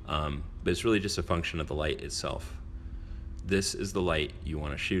 but it's really just a function of the light itself. This is the light you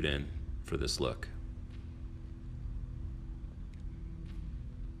want to shoot in for this look.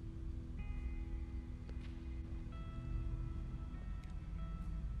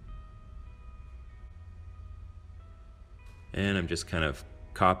 And I'm just kind of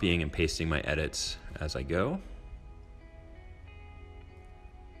copying and pasting my edits as I go.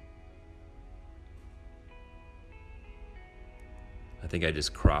 think I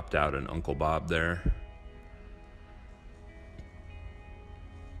just cropped out an Uncle Bob there.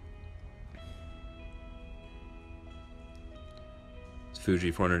 It's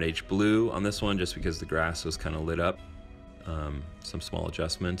Fuji 400H blue on this one just because the grass was kind of lit up. Some small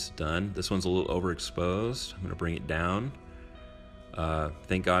adjustments done. This one's a little overexposed. I'm going to bring it down.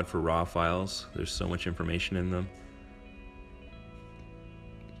 Thank God for RAW files. There's so much information in them.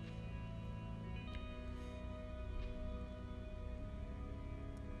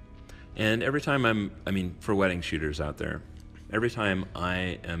 And every time for wedding shooters out there, every time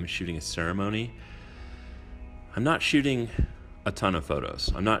I am shooting a ceremony, I'm not shooting a ton of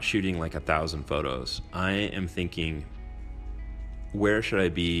photos. I'm not shooting like 1,000 photos. I am thinking, where should I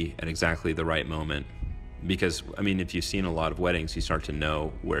be at exactly the right moment? Because, if you've seen a lot of weddings, you start to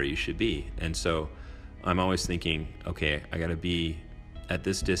know where you should be. And so I'm always thinking, okay, I gotta be at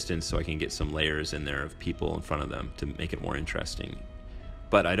this distance so I can get some layers in there of people in front of them to make it more interesting.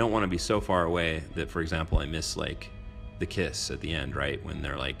 But I don't want to be so far away that, for example, I miss like the kiss at the end, right? When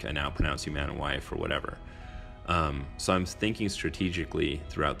they're like, I now pronounce you man and wife or whatever. So I'm thinking strategically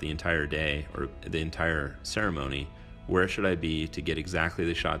throughout the entire day or the entire ceremony, where should I be to get exactly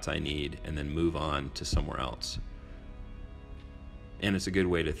the shots I need and then move on to somewhere else? And it's a good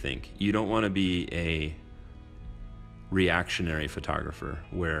way to think. You don't want to be a reactionary photographer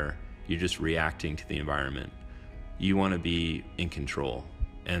where you're just reacting to the environment. You want to be in control.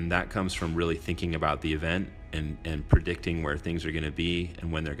 And that comes from really thinking about the event and predicting where things are going to be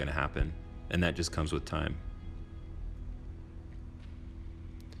and when they're going to happen. And that just comes with time.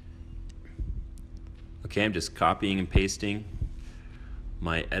 Okay, I'm just copying and pasting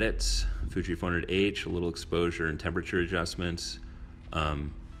my edits, Fuji 400H, a little exposure and temperature adjustments.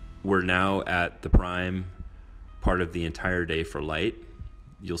 We're now at the prime part of the entire day for light.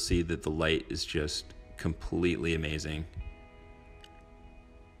 You'll see that the light is just completely amazing.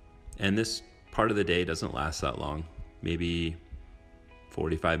 And this part of the day doesn't last that long, maybe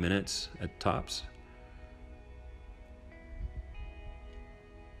 45 minutes at tops.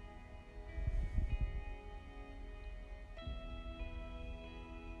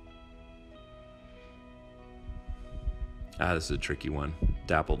 This is a tricky one.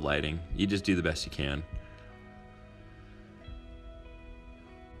 Dappled lighting. You just do the best you can.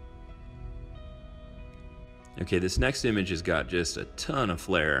 Okay, this next image has got just a ton of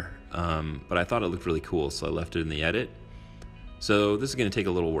flare, but I thought it looked really cool, so I left it in the edit. So this is going to take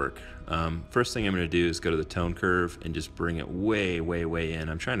a little work. First thing I'm going to do is go to the tone curve and just bring it way, way, way in.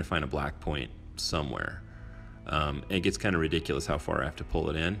 I'm trying to find a black point somewhere. And it gets kind of ridiculous how far I have to pull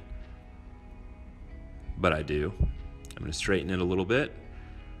it in, but I do. I'm going to straighten it a little bit.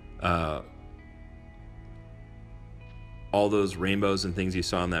 All those rainbows and things you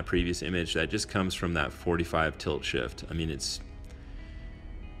saw in that previous image, that just comes from that 45 tilt shift.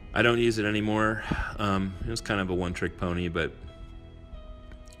 I don't use it anymore. It was kind of a one-trick pony, but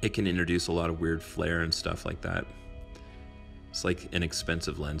it can introduce a lot of weird flare and stuff like that. It's like an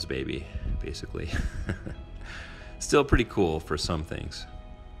expensive lens baby, basically. Still pretty cool for some things.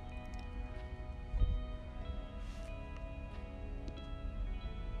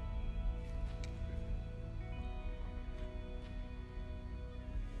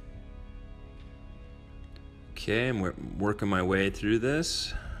 Okay, I'm working my way through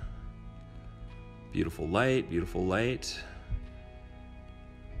this. Beautiful light, beautiful light.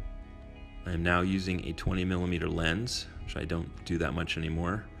 I'm now using a 20mm lens, which I don't do that much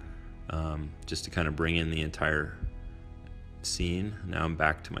anymore, just to kind of bring in the entire scene. Now I'm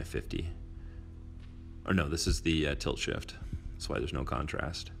back to my 50. Or no, this is the tilt shift. That's why there's no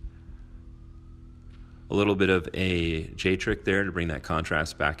contrast. A little bit of a J trick there to bring that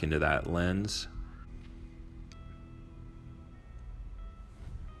contrast back into that lens.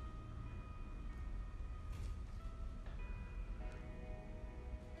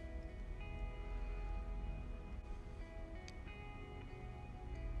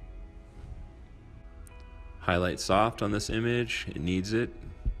 Highlight soft on this image, it needs it.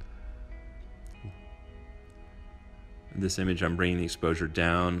 This image I'm bringing the exposure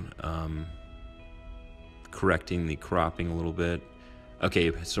down, correcting the cropping a little bit.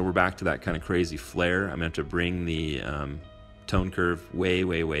 Okay, so we're back to that kind of crazy flare. I'm gonna have to bring the tone curve way,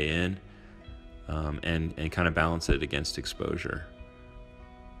 way, way in and kind of balance it against exposure.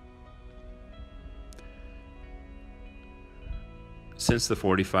 Since the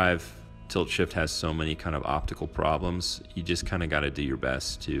 45 tilt shift has so many kind of optical problems, you just kind of got to do your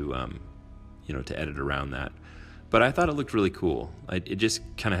best to, to edit around that. But I thought it looked really cool. It just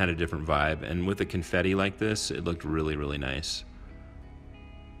kind of had a different vibe, and with the confetti like this, it looked really, really nice.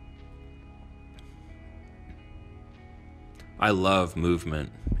 I love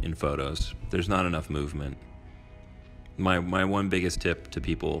movement in photos. There's not enough movement. My one biggest tip to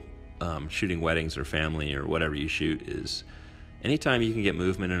people shooting weddings or family or whatever you shoot is anytime you can get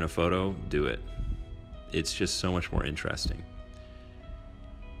movement in a photo, do it. It's just so much more interesting.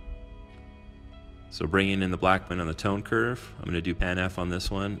 So bringing in the black pen on the tone curve, I'm going to do Pan F on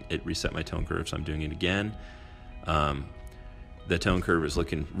this one. It reset my tone curve, so I'm doing it again. The tone curve is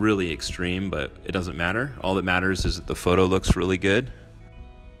looking really extreme, but it doesn't matter. All that matters is that the photo looks really good.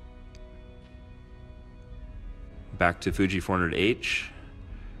 Back to Fuji 400H.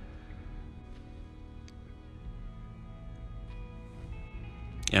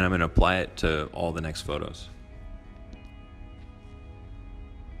 And I'm going to apply it to all the next photos.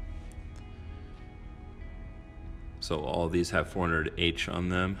 So all of these have 400H on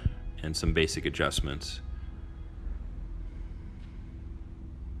them and some basic adjustments.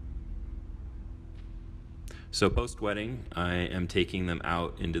 So post-wedding, I am taking them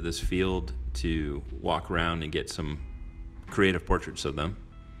out into this field to walk around and get some creative portraits of them.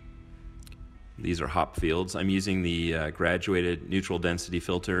 These are hop fields. I'm using the graduated neutral density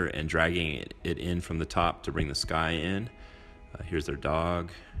filter and dragging it in from the top to bring the sky in. Here's their dog.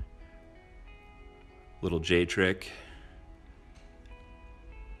 Little J trick.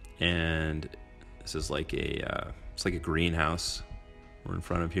 And this is like it's like a greenhouse we're in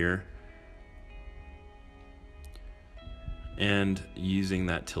front of here. And using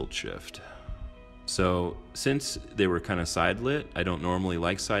that tilt shift. So since they were kind of side lit, I don't normally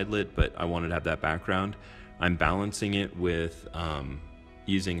like side lit, but I wanted to have that background. I'm balancing it with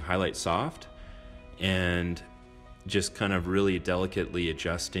using highlight soft and just kind of really delicately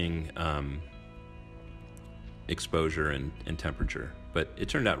adjusting exposure and temperature, but it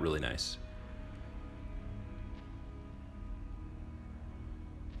turned out really nice.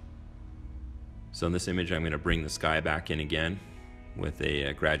 So in this image, I'm going to bring the sky back in again with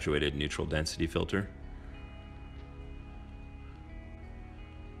a graduated neutral density filter.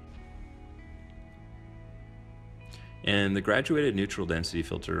 And the graduated neutral density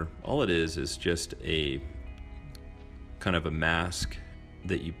filter, all it is just a kind of a mask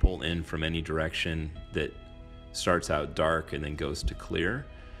that you pull in from any direction that starts out dark and then goes to clear.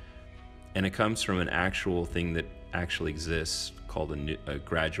 And it comes from an actual thing that actually exists called a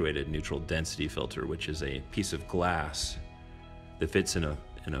graduated neutral density filter, which is a piece of glass that fits in a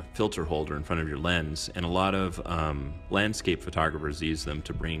filter holder in front of your lens. And a lot of landscape photographers use them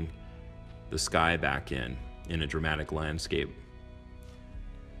to bring the sky back in a dramatic landscape.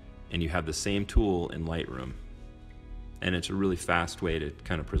 And you have the same tool in Lightroom. And it's a really fast way to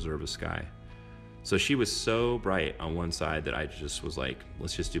kind of preserve a sky. So she was so bright on one side that I just was like,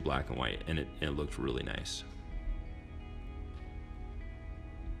 let's just do black and white. And it looked really nice.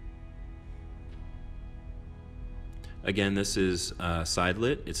 Again, this is side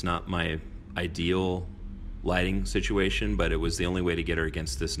lit. It's not my ideal lighting situation, but it was the only way to get her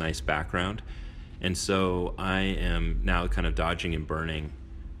against this nice background. And so I am now kind of dodging and burning,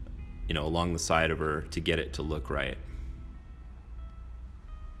 you know, along the side of her to get it to look right.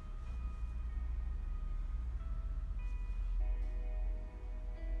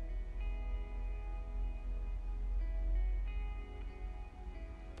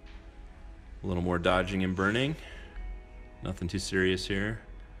 A little more dodging and burning. Nothing too serious here.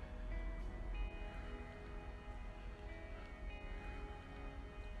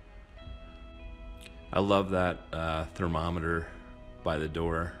 I love that thermometer by the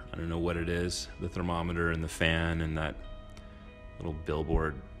door. I don't know what it is. The thermometer and the fan and that little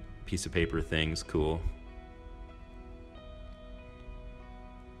billboard piece of paper thing's cool.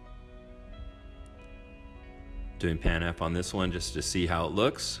 Doing Pan F on this one just to see how it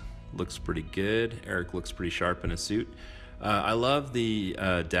looks. Looks pretty good. Eric looks pretty sharp in a suit. I love the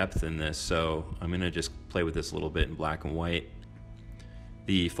depth in this, so I'm going to just play with this a little bit in black and white.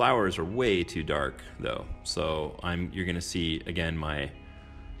 The flowers are way too dark, though, so you're going to see, again, my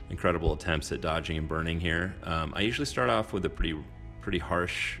incredible attempts at dodging and burning here. I usually start off with a pretty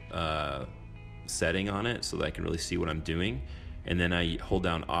harsh setting on it so that I can really see what I'm doing, and then I hold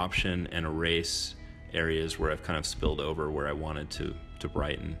down Option and erase areas where I've kind of spilled over where I wanted to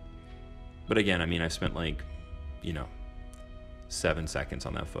brighten. But again, I mean, I spent like, 7 seconds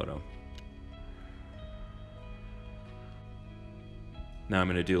on that photo. Now I'm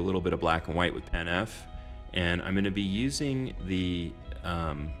going to do a little bit of black and white with Pan F, and I'm going to be using the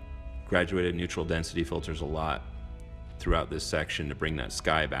graduated neutral density filters a lot throughout this section to bring that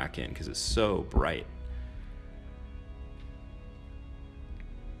sky back in because it's so bright.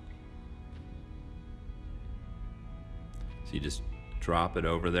 So you just drop it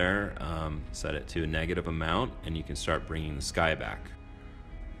over there, set it to a negative amount, and you can start bringing the sky back.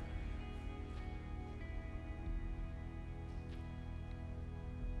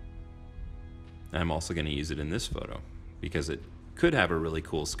 I'm also going to use it in this photo because it could have a really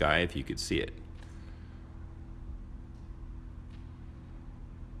cool sky if you could see it.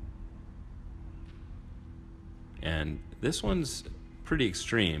 And this one's pretty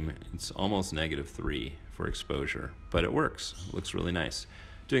extreme. It's almost -3 for exposure, but it works. It looks really nice.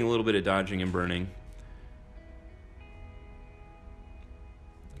 Doing a little bit of dodging and burning.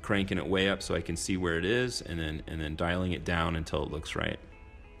 Cranking it way up so I can see where it is, and then dialing it down until it looks right.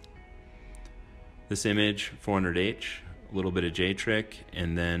 This image, 400H, a little bit of J-trick,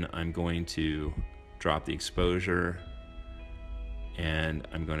 and then I'm going to drop the exposure, and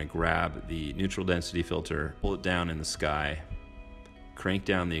I'm going to grab the neutral density filter, pull it down in the sky, crank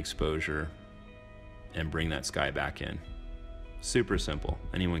down the exposure, and bring that sky back in. Super simple.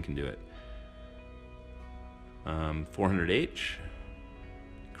 Anyone can do it. 400H,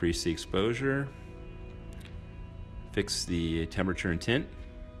 increase the exposure, fix the temperature and tint.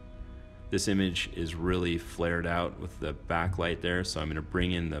 This image is really flared out with the backlight there, so I'm going to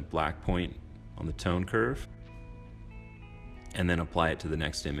bring in the black point on the tone curve and then apply it to the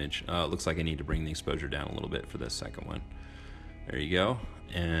next image. It looks like I need to bring the exposure down a little bit for this second one. There you go.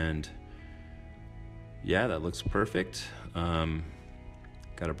 And yeah, that looks perfect.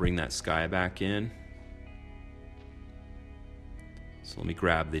 Got to bring that sky back in. So let me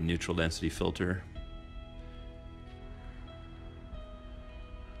grab the neutral density filter.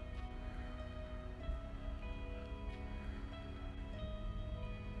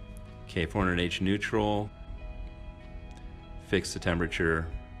 Okay, 400H neutral, fix the temperature,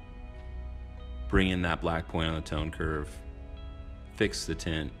 bring in that black point on the tone curve, fix the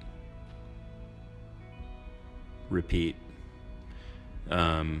tint, repeat.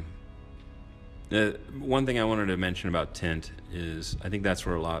 One thing I wanted to mention about tint is I think that's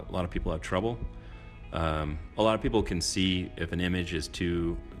where a lot of people have trouble. A lot of people can see if an image is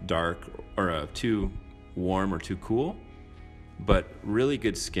too dark or too warm or too cool. But really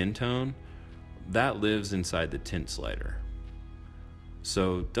good skin tone, that lives inside the tint slider.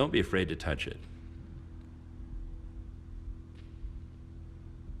 So don't be afraid to touch it.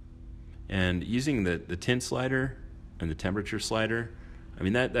 And using the tint slider and the temperature slider, I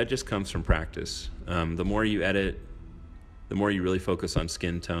mean, that just comes from practice. The more you edit, the more you really focus on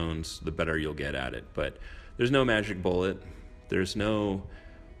skin tones, the better you'll get at it. But there's no magic bullet. There's no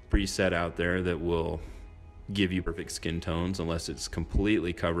preset out there that will give you perfect skin tones unless it's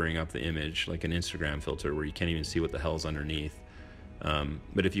completely covering up the image, like an Instagram filter where you can't even see what the hell's underneath.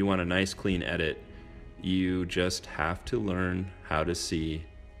 But if you want a nice clean edit, you just have to learn how to see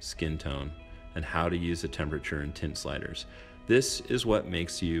skin tone and how to use the temperature and tint sliders. This is what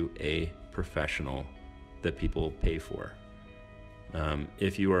makes you a professional that people pay for.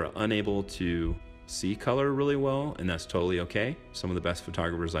 If you are unable to see color really well, and that's totally okay, some of the best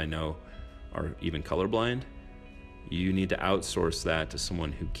photographers I know are even colorblind, you need to outsource that to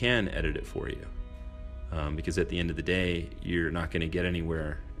someone who can edit it for you. Because at the end of the day, you're not going to get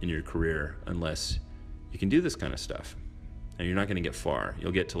anywhere in your career unless you can do this kind of stuff. And you're not going to get far.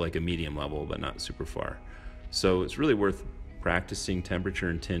 You'll get to like a medium level, but not super far. So it's really worth practicing temperature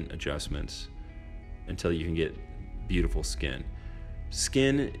and tint adjustments until you can get beautiful skin.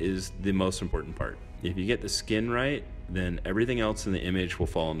 Skin is the most important part. If you get the skin right, then everything else in the image will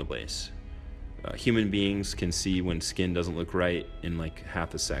fall into place. Human beings can see when skin doesn't look right in like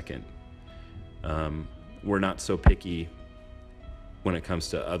half a second. We're not so picky when it comes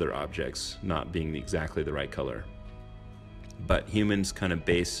to other objects not being exactly the right color. But humans kind of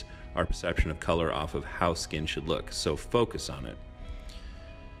base our perception of color off of how skin should look, so focus on it.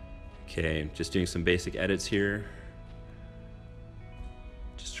 Okay, just doing some basic edits here.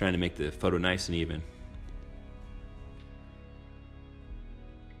 Just trying to make the photo nice and even.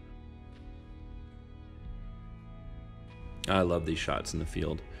 I love these shots in the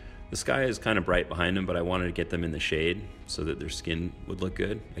field. The sky is kind of bright behind them, but I wanted to get them in the shade so that their skin would look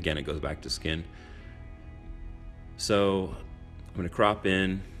good. Again, it goes back to skin. So I'm going to crop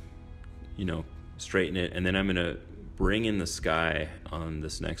in, straighten it, and then I'm going to bring in the sky on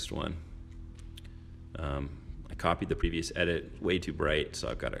this next one. I copied the previous edit, way too bright, so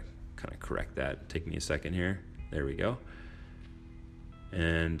I've got to kind of correct that. Take me a second here. There we go.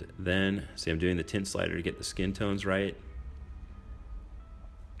 And then, see, I'm doing the tint slider to get the skin tones right.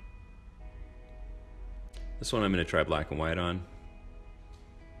 This one I'm going to try black and white on.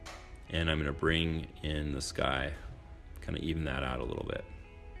 And I'm going to bring in the sky, kind of even that out a little bit.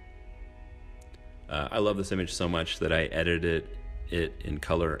 I love this image so much that I edited it it in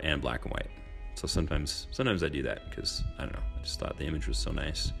color and black and white. So sometimes I do that because, I don't know, I just thought the image was so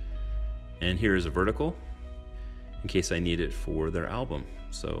nice. And here is a vertical in case I need it for their album.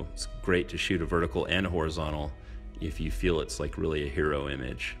 So it's great to shoot a vertical and a horizontal if you feel it's like really a hero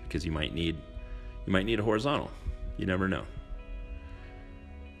image, because you might need a horizontal. You never know.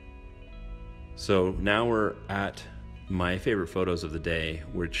 So now we're at my favorite photos of the day,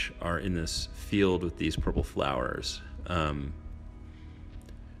 which are in this field with these purple flowers.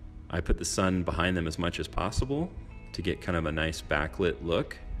 I put the sun behind them as much as possible to get kind of a nice backlit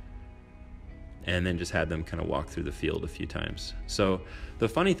look, and then just had them kind of walk through the field a few times. So the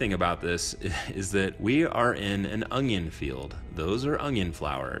funny thing about this is that we are in an onion field. Those are onion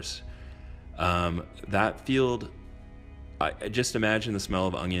flowers. That field, I just imagine the smell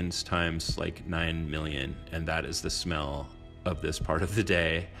of onions times like 9 million, and that is the smell of this part of the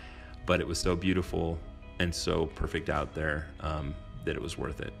day. But it was so beautiful and so perfect out there that it was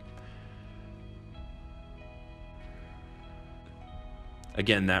worth it.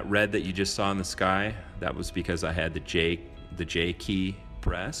 Again, that red that you just saw in the sky, that was because I had the J key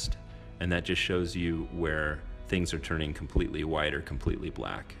pressed, and that just shows you where things are turning completely white or completely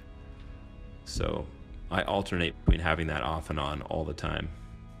black. So I alternate between having that off and on all the time.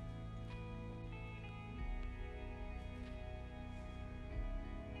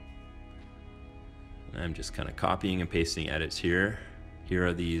 I'm just kind of copying and pasting edits here. Here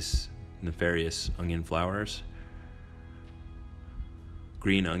are these nefarious onion flowers.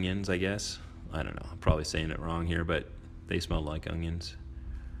 Green onions, I guess. I don't know, I'm probably saying it wrong here, but they smell like onions.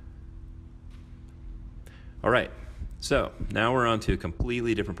 All right, so now we're on to a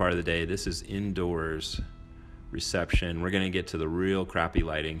completely different part of the day. This is indoors reception. We're gonna get to the real crappy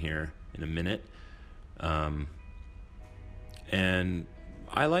lighting here in a minute. And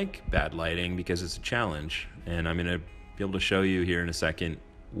I like bad lighting because it's a challenge, and I'm gonna be able to show you here in a second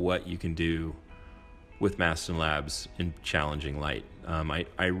what you can do with Mastin Labs in challenging light.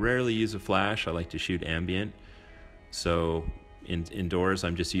 I rarely use a flash. I like to shoot ambient. So indoors,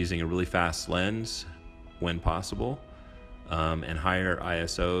 I'm just using a really fast lens when possible, and higher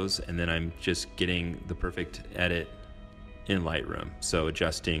ISOs, and then I'm just getting the perfect edit in Lightroom. So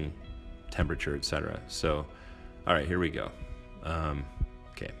adjusting temperature, etc. So, all right, here we go.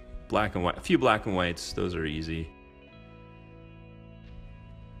 Okay, black and white, a few black and whites, those are easy.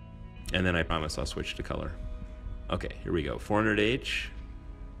 And then I promise I'll switch to color. Okay, here we go. 400H.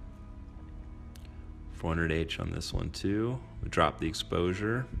 400H on this one too. We drop the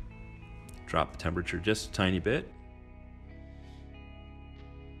exposure. Drop the temperature just a tiny bit.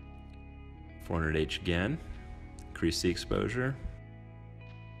 400H again. Increase the exposure.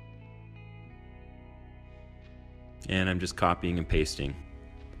 And I'm just copying and pasting.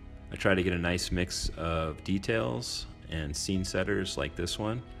 I try to get a nice mix of details and scene setters like this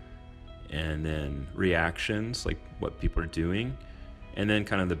one, and then reactions like what people are doing, and then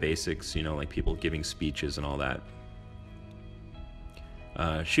kind of the basics, you know, like people giving speeches and all that.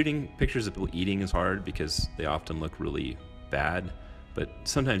 Shooting pictures of people eating is hard because they often look really bad, but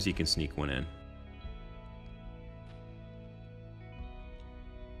sometimes you can sneak one in.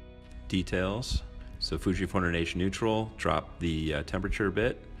 Details. So Fuji 400H neutral, drop the temperature a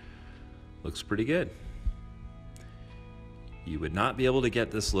bit. Looks pretty good. You would not be able to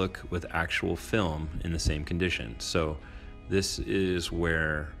get this look with actual film in the same condition. So this is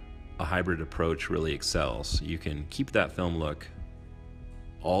where a hybrid approach really excels. You can keep that film look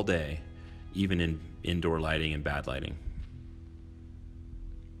all day, even in indoor lighting and bad lighting.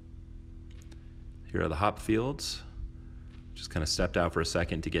 Here are the hop fields. Just kind of stepped out for a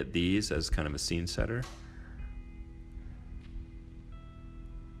second to get these as kind of a scene setter.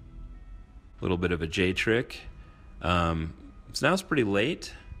 A little bit of a J trick. So now it's pretty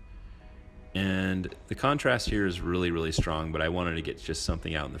late, and the contrast here is really, really strong, but I wanted to get just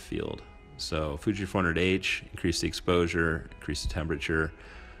something out in the field. So Fuji 400H, increase the exposure, increase the temperature,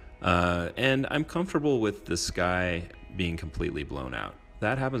 and I'm comfortable with the sky being completely blown out.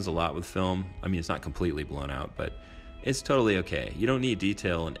 That happens a lot with film. I mean, it's not completely blown out, but it's totally okay. You don't need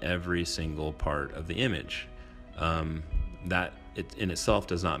detail in every single part of the image. That in itself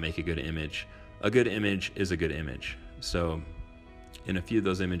does not make a good image. A good image is a good image. So in a few of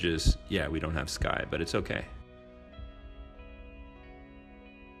those images, yeah, we don't have sky, but it's okay.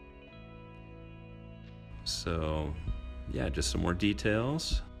 So yeah, just some more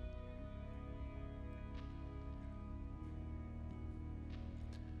details.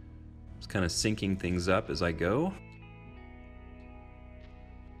 Just kind of syncing things up as I go.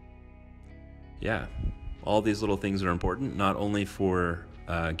 Yeah, all these little things are important, not only for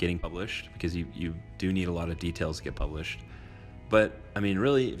getting published, because you do need a lot of details to get published, But I mean,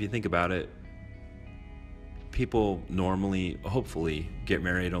 really, if you think about it, people normally, hopefully, get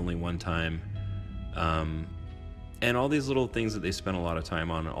married only one time. And all these little things that they spend a lot of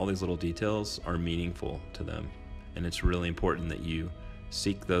time on, all these little details are meaningful to them. And it's really important that you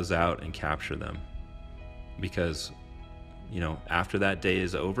seek those out and capture them. Because, you know, after that day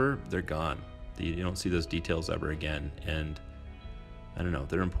is over, they're gone. You don't see those details ever again. And I don't know,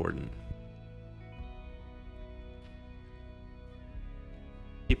 they're important.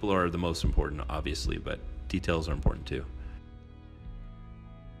 People are the most important, obviously, but details are important too.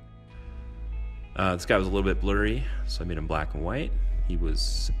 This guy was a little bit blurry, so I made him black and white. He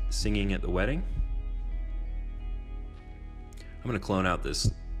was singing at the wedding. I'm going to clone out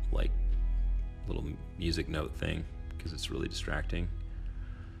this like little music note thing because it's really distracting.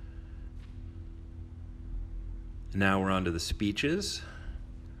 Now we're on to the speeches.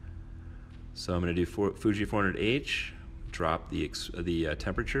 So I'm going to do Fuji 400H, drop the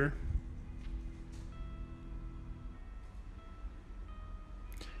temperature.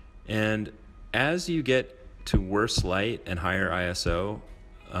 And as you get to worse light and higher ISO,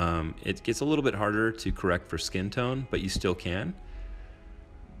 it gets a little bit harder to correct for skin tone, but you still can.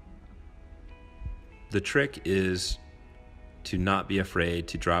 The trick is to not be afraid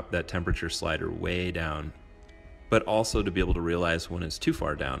to drop that temperature slider way down, but also to be able to realize when it's too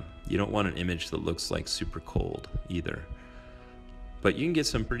far down. You don't want an image that looks like super cold either. But you can get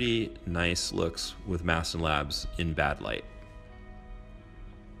some pretty nice looks with Mastin Labs in bad light.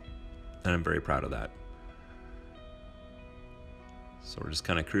 And I'm very proud of that. So we're just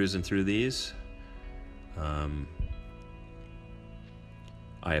kind of cruising through these.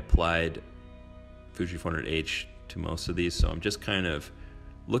 I applied Fuji 400H to most of these, so I'm just kind of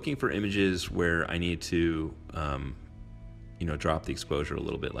looking for images where I need to, you know, drop the exposure a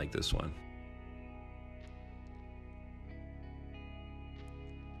little bit, like this one.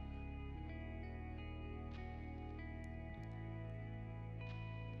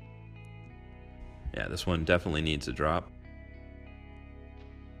 Yeah, this one definitely needs a drop.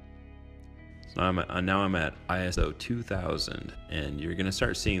 So now I'm at ISO 2000, and you're going to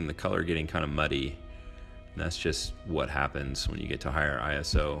start seeing the color getting kind of muddy. And that's just what happens when you get to higher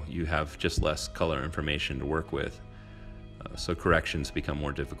ISO. You have just less color information to work with, so corrections become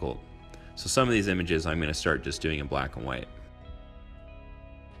more difficult. So some of these images I'm going to start just doing in black and white.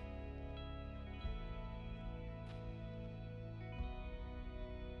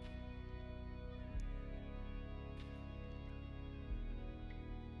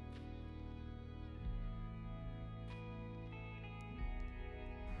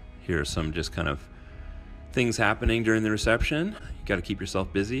 Here are some just kind of things happening during the reception. You got to keep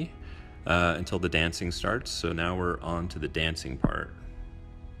yourself busy until the dancing starts. So now we're on to the dancing part.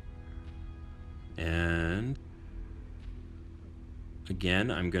 And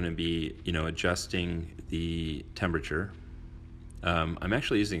again, I'm going to be, you know, adjusting the temperature. I'm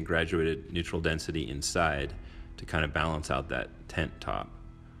actually using graduated neutral density inside to kind of balance out that tent top.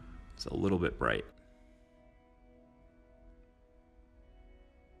 It's a little bit bright.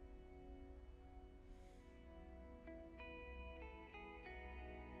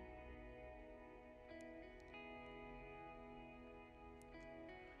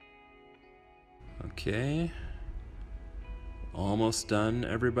 Okay, almost done,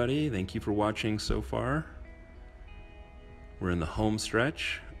 everybody. Thank you for watching so far. We're in the home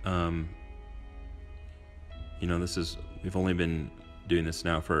stretch. You know, we've only been doing this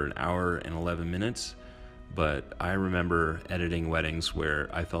now for an hour and 11 minutes, but I remember editing weddings where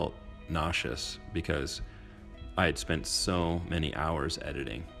I felt nauseous because I had spent so many hours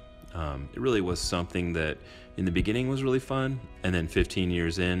editing. It really was something that in the beginning was really fun, and then 15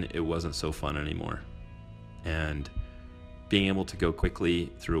 years in, it wasn't so fun anymore. And being able to go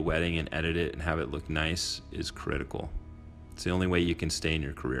quickly through a wedding and edit it and have it look nice is critical. It's the only way you can stay in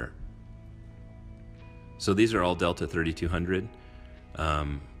your career. So these are all Delta 3200.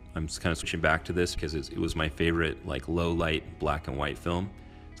 I'm just kind of switching back to this because it was my favorite, like, low light black and white film.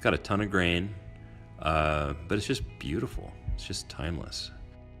 It's got a ton of grain, but it's just beautiful. It's just timeless.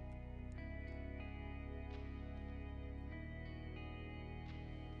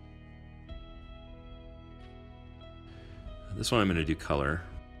 This one I'm going to do color.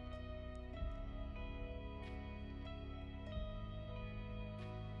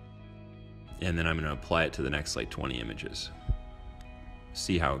 And then I'm going to apply it to the next like 20 images.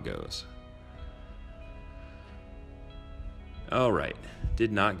 See how it goes. All right,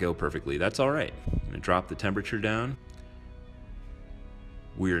 did not go perfectly. That's all right. I'm going to drop the temperature down.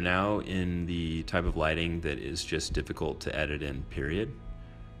 We are now in the type of lighting that is just difficult to edit in, period.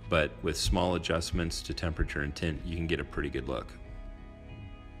 But with small adjustments to temperature and tint, you can get a pretty good look.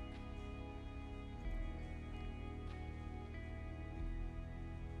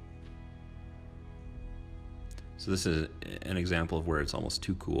 So this is an example of where it's almost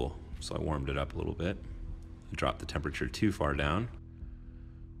too cool. So I warmed it up a little bit. I dropped the temperature too far down.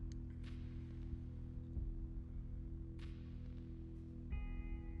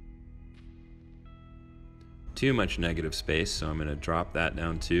 Too much negative space, so I'm going to drop that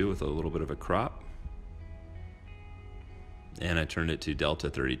down too with a little bit of a crop. And I turned it to Delta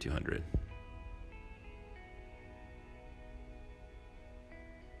 3200.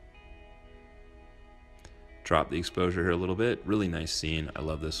 Drop the exposure here a little bit. Really nice scene. I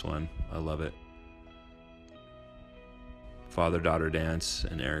love this one. I love it. Father-daughter dance,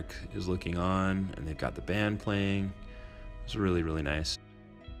 and Eric is looking on, and they've got the band playing. It's really, really nice.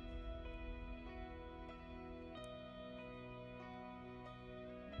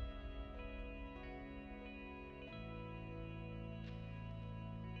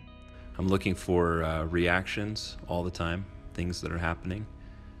 I'm looking for reactions all the time, things that are happening,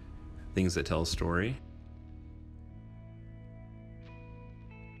 things that tell a story.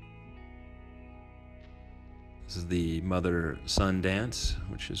 This is the mother-son dance,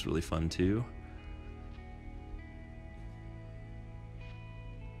 which is really fun too.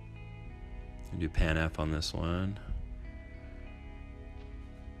 I do pan F on this one.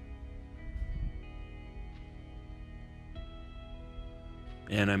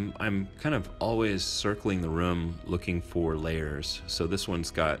 And I'm kind of always circling the room looking for layers. So this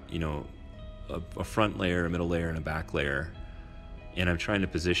one's got, you know, a front layer, a middle layer, and a back layer. And I'm trying to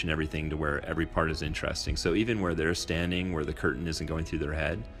position everything to where every part is interesting. So even where they're standing, where the curtain isn't going through their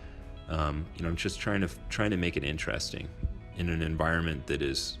head, you know, I'm just trying to make it interesting in an environment that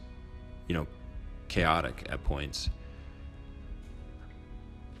is, you know, chaotic at points.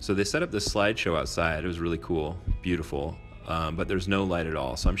 So they set up this slideshow outside. It was really cool, beautiful, but there's no light at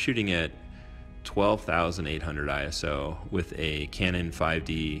all. So I'm shooting at 12,800 ISO with a Canon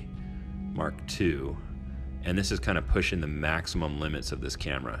 5D Mark II. And this is kind of pushing the maximum limits of this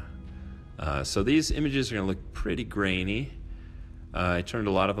camera. So these images are gonna look pretty grainy. I turned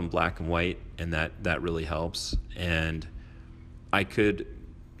a lot of them black and white, and that really helps. And I could,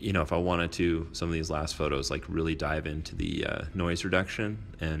 you know, if I wanted to, some of these last photos, like really dive into the noise reduction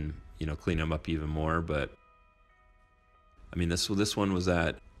and, you know, clean them up even more. But I mean, this one was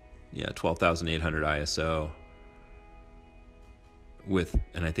at, yeah, 12,800 ISO with,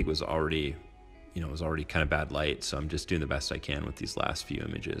 and I think it was already, you know, it was already kind of bad light, so I'm just doing the best I can with these last few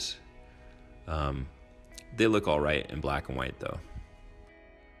images. They look all right in black and white though.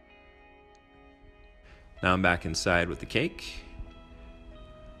 Now I'm back inside with the cake,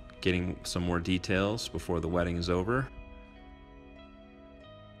 getting some more details before the wedding is over.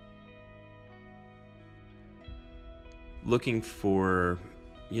 Looking for,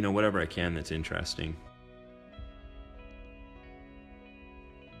 you know, whatever I can that's interesting.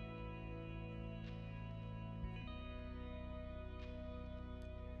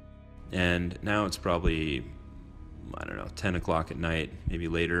 And now it's probably, I don't know, 10 o'clock at night, maybe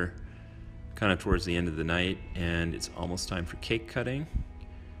later, kind of towards the end of the night, and it's almost time for cake cutting.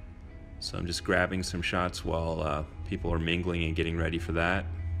 So I'm just grabbing some shots while people are mingling and getting ready for that.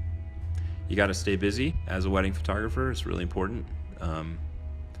 You got to stay busy as a wedding photographer. It's really important,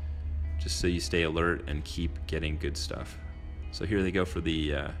 just so you stay alert and keep getting good stuff. So here they go for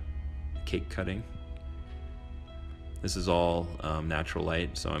the cake cutting. This is all natural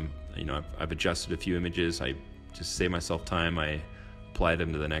light, so I've adjusted a few images. I just save myself time. I applied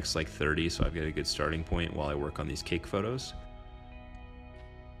them to the next like 30, so I've got a good starting point while I work on these cake photos.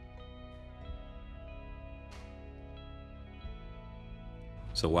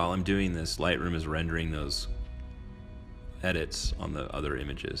 So while I'm doing this, Lightroom is rendering those edits on the other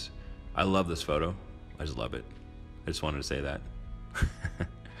images. I love this photo. I just love it. I just wanted to say that.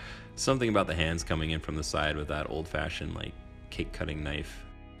 Something about the hands coming in from the side with that old-fashioned like cake cutting knife.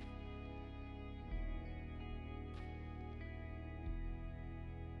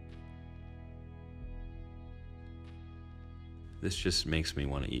 This just makes me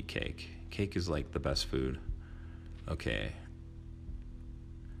want to eat cake. Cake is like the best food. Okay.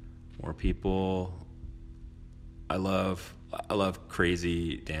 More people. I love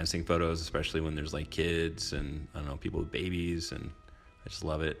crazy dancing photos, especially when there's like kids and, I don't know, people with babies, and I just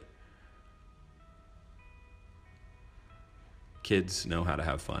love it. Kids know how to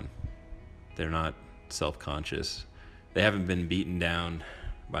have fun. They're not self-conscious. They haven't been beaten down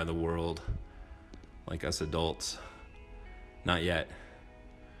by the world like us adults. Not yet.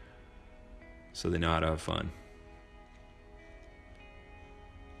 So they know how to have fun.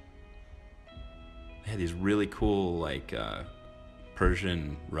 They had these really cool like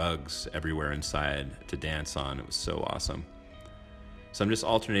Persian rugs everywhere inside to dance on. It was so awesome. So I'm just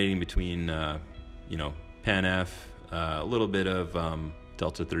alternating between you know, Pan F, a little bit of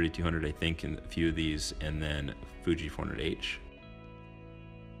Delta 3200, I think, in a few of these, and then Fuji 400H.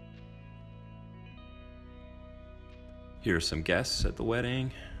 Here are some guests at the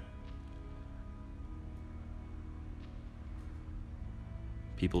wedding.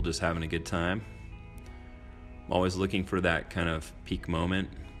 People just having a good time. I'm always looking for that kind of peak moment,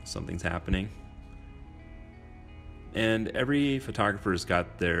 something's happening. And every photographer's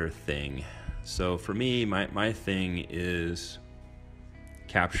got their thing. So for me, my thing is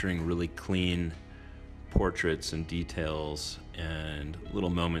capturing really clean portraits and details and little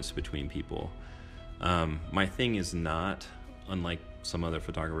moments between people. My thing is not, unlike some other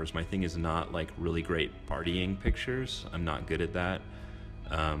photographers, my thing is not like really great partying pictures. I'm not good at that.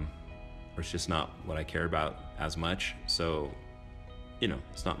 Or it's just not what I care about as much. So, you know,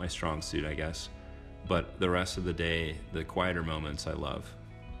 it's not my strong suit, I guess. But the rest of the day, the quieter moments I love.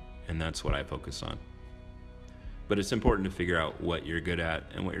 And that's what I focus on. But it's important to figure out what you're good at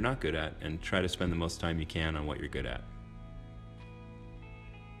and what you're not good at, and try to spend the most time you can on what you're good at.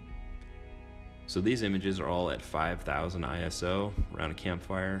 So these images are all at 5,000 ISO around a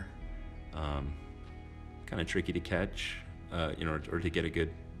campfire. Kind of tricky to catch, you know, or to get a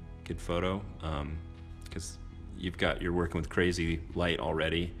good photo, because you're working with crazy light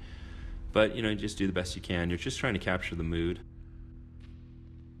already. But you know, just do the best you can. You're just trying to capture the mood.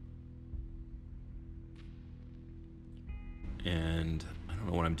 And I don't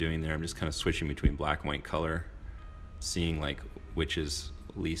know what I'm doing there. I'm just kind of switching between black and white color, seeing like which is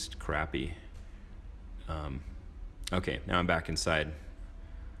least crappy. Okay, now I'm back inside. A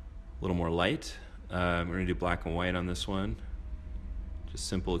little more light. We're gonna do black and white on this one. Just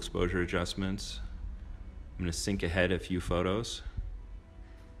simple exposure adjustments. I'm gonna sync ahead a few photos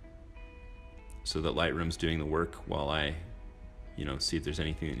so that Lightroom's doing the work while I, you know, see if there's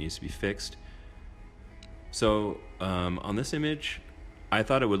anything that needs to be fixed. So on this image, I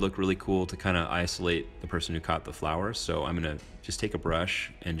thought it would look really cool to kind of isolate the person who caught the flowers. So I'm gonna just take a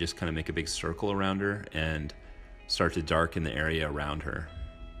brush and just kind of make a big circle around her and start to darken the area around her,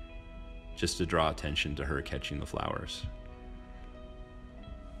 just to draw attention to her catching the flowers.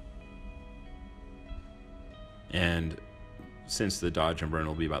 And since the dodge and burn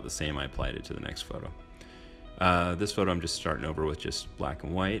will be about the same, I applied it to the next photo. This photo I'm just starting over with just black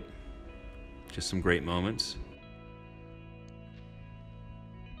and white. Just some great moments.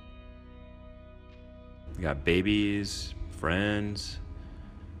 We got babies, friends.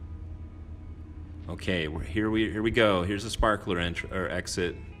 Okay, here we go. Here's a sparkler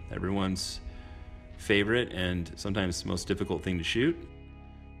exit. Everyone's favorite and sometimes most difficult thing to shoot.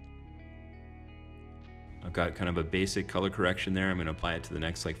 I've got kind of a basic color correction there. I'm going to apply it to the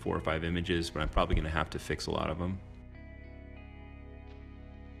next like 4 or 5 images, but I'm probably going to have to fix a lot of them.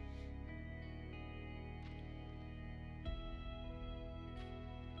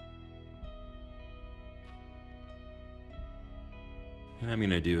 And I'm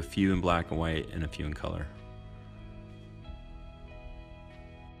going to do a few in black and white and a few in color.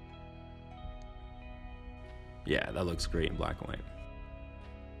 Yeah, that looks great in black and white.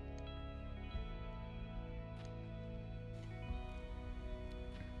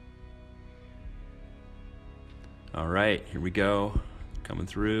 All right, here we go, coming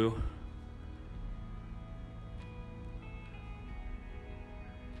through.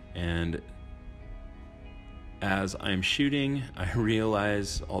 And as I'm shooting, I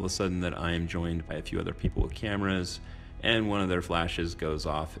realize all of a sudden that I am joined by a few other people with cameras, and one of their flashes goes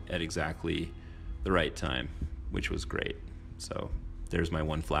off at exactly the right time, which was great. So there's my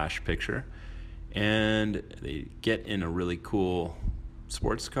one flash picture. And they get in a really cool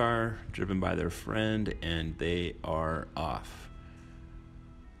sports car driven by their friend, and they are off.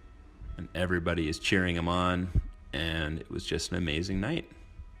 And everybody is cheering them on, and it was just an amazing night.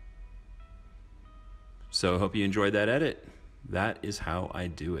 So I hope you enjoyed that edit. That is how I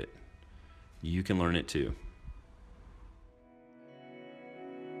do it. You can learn it too.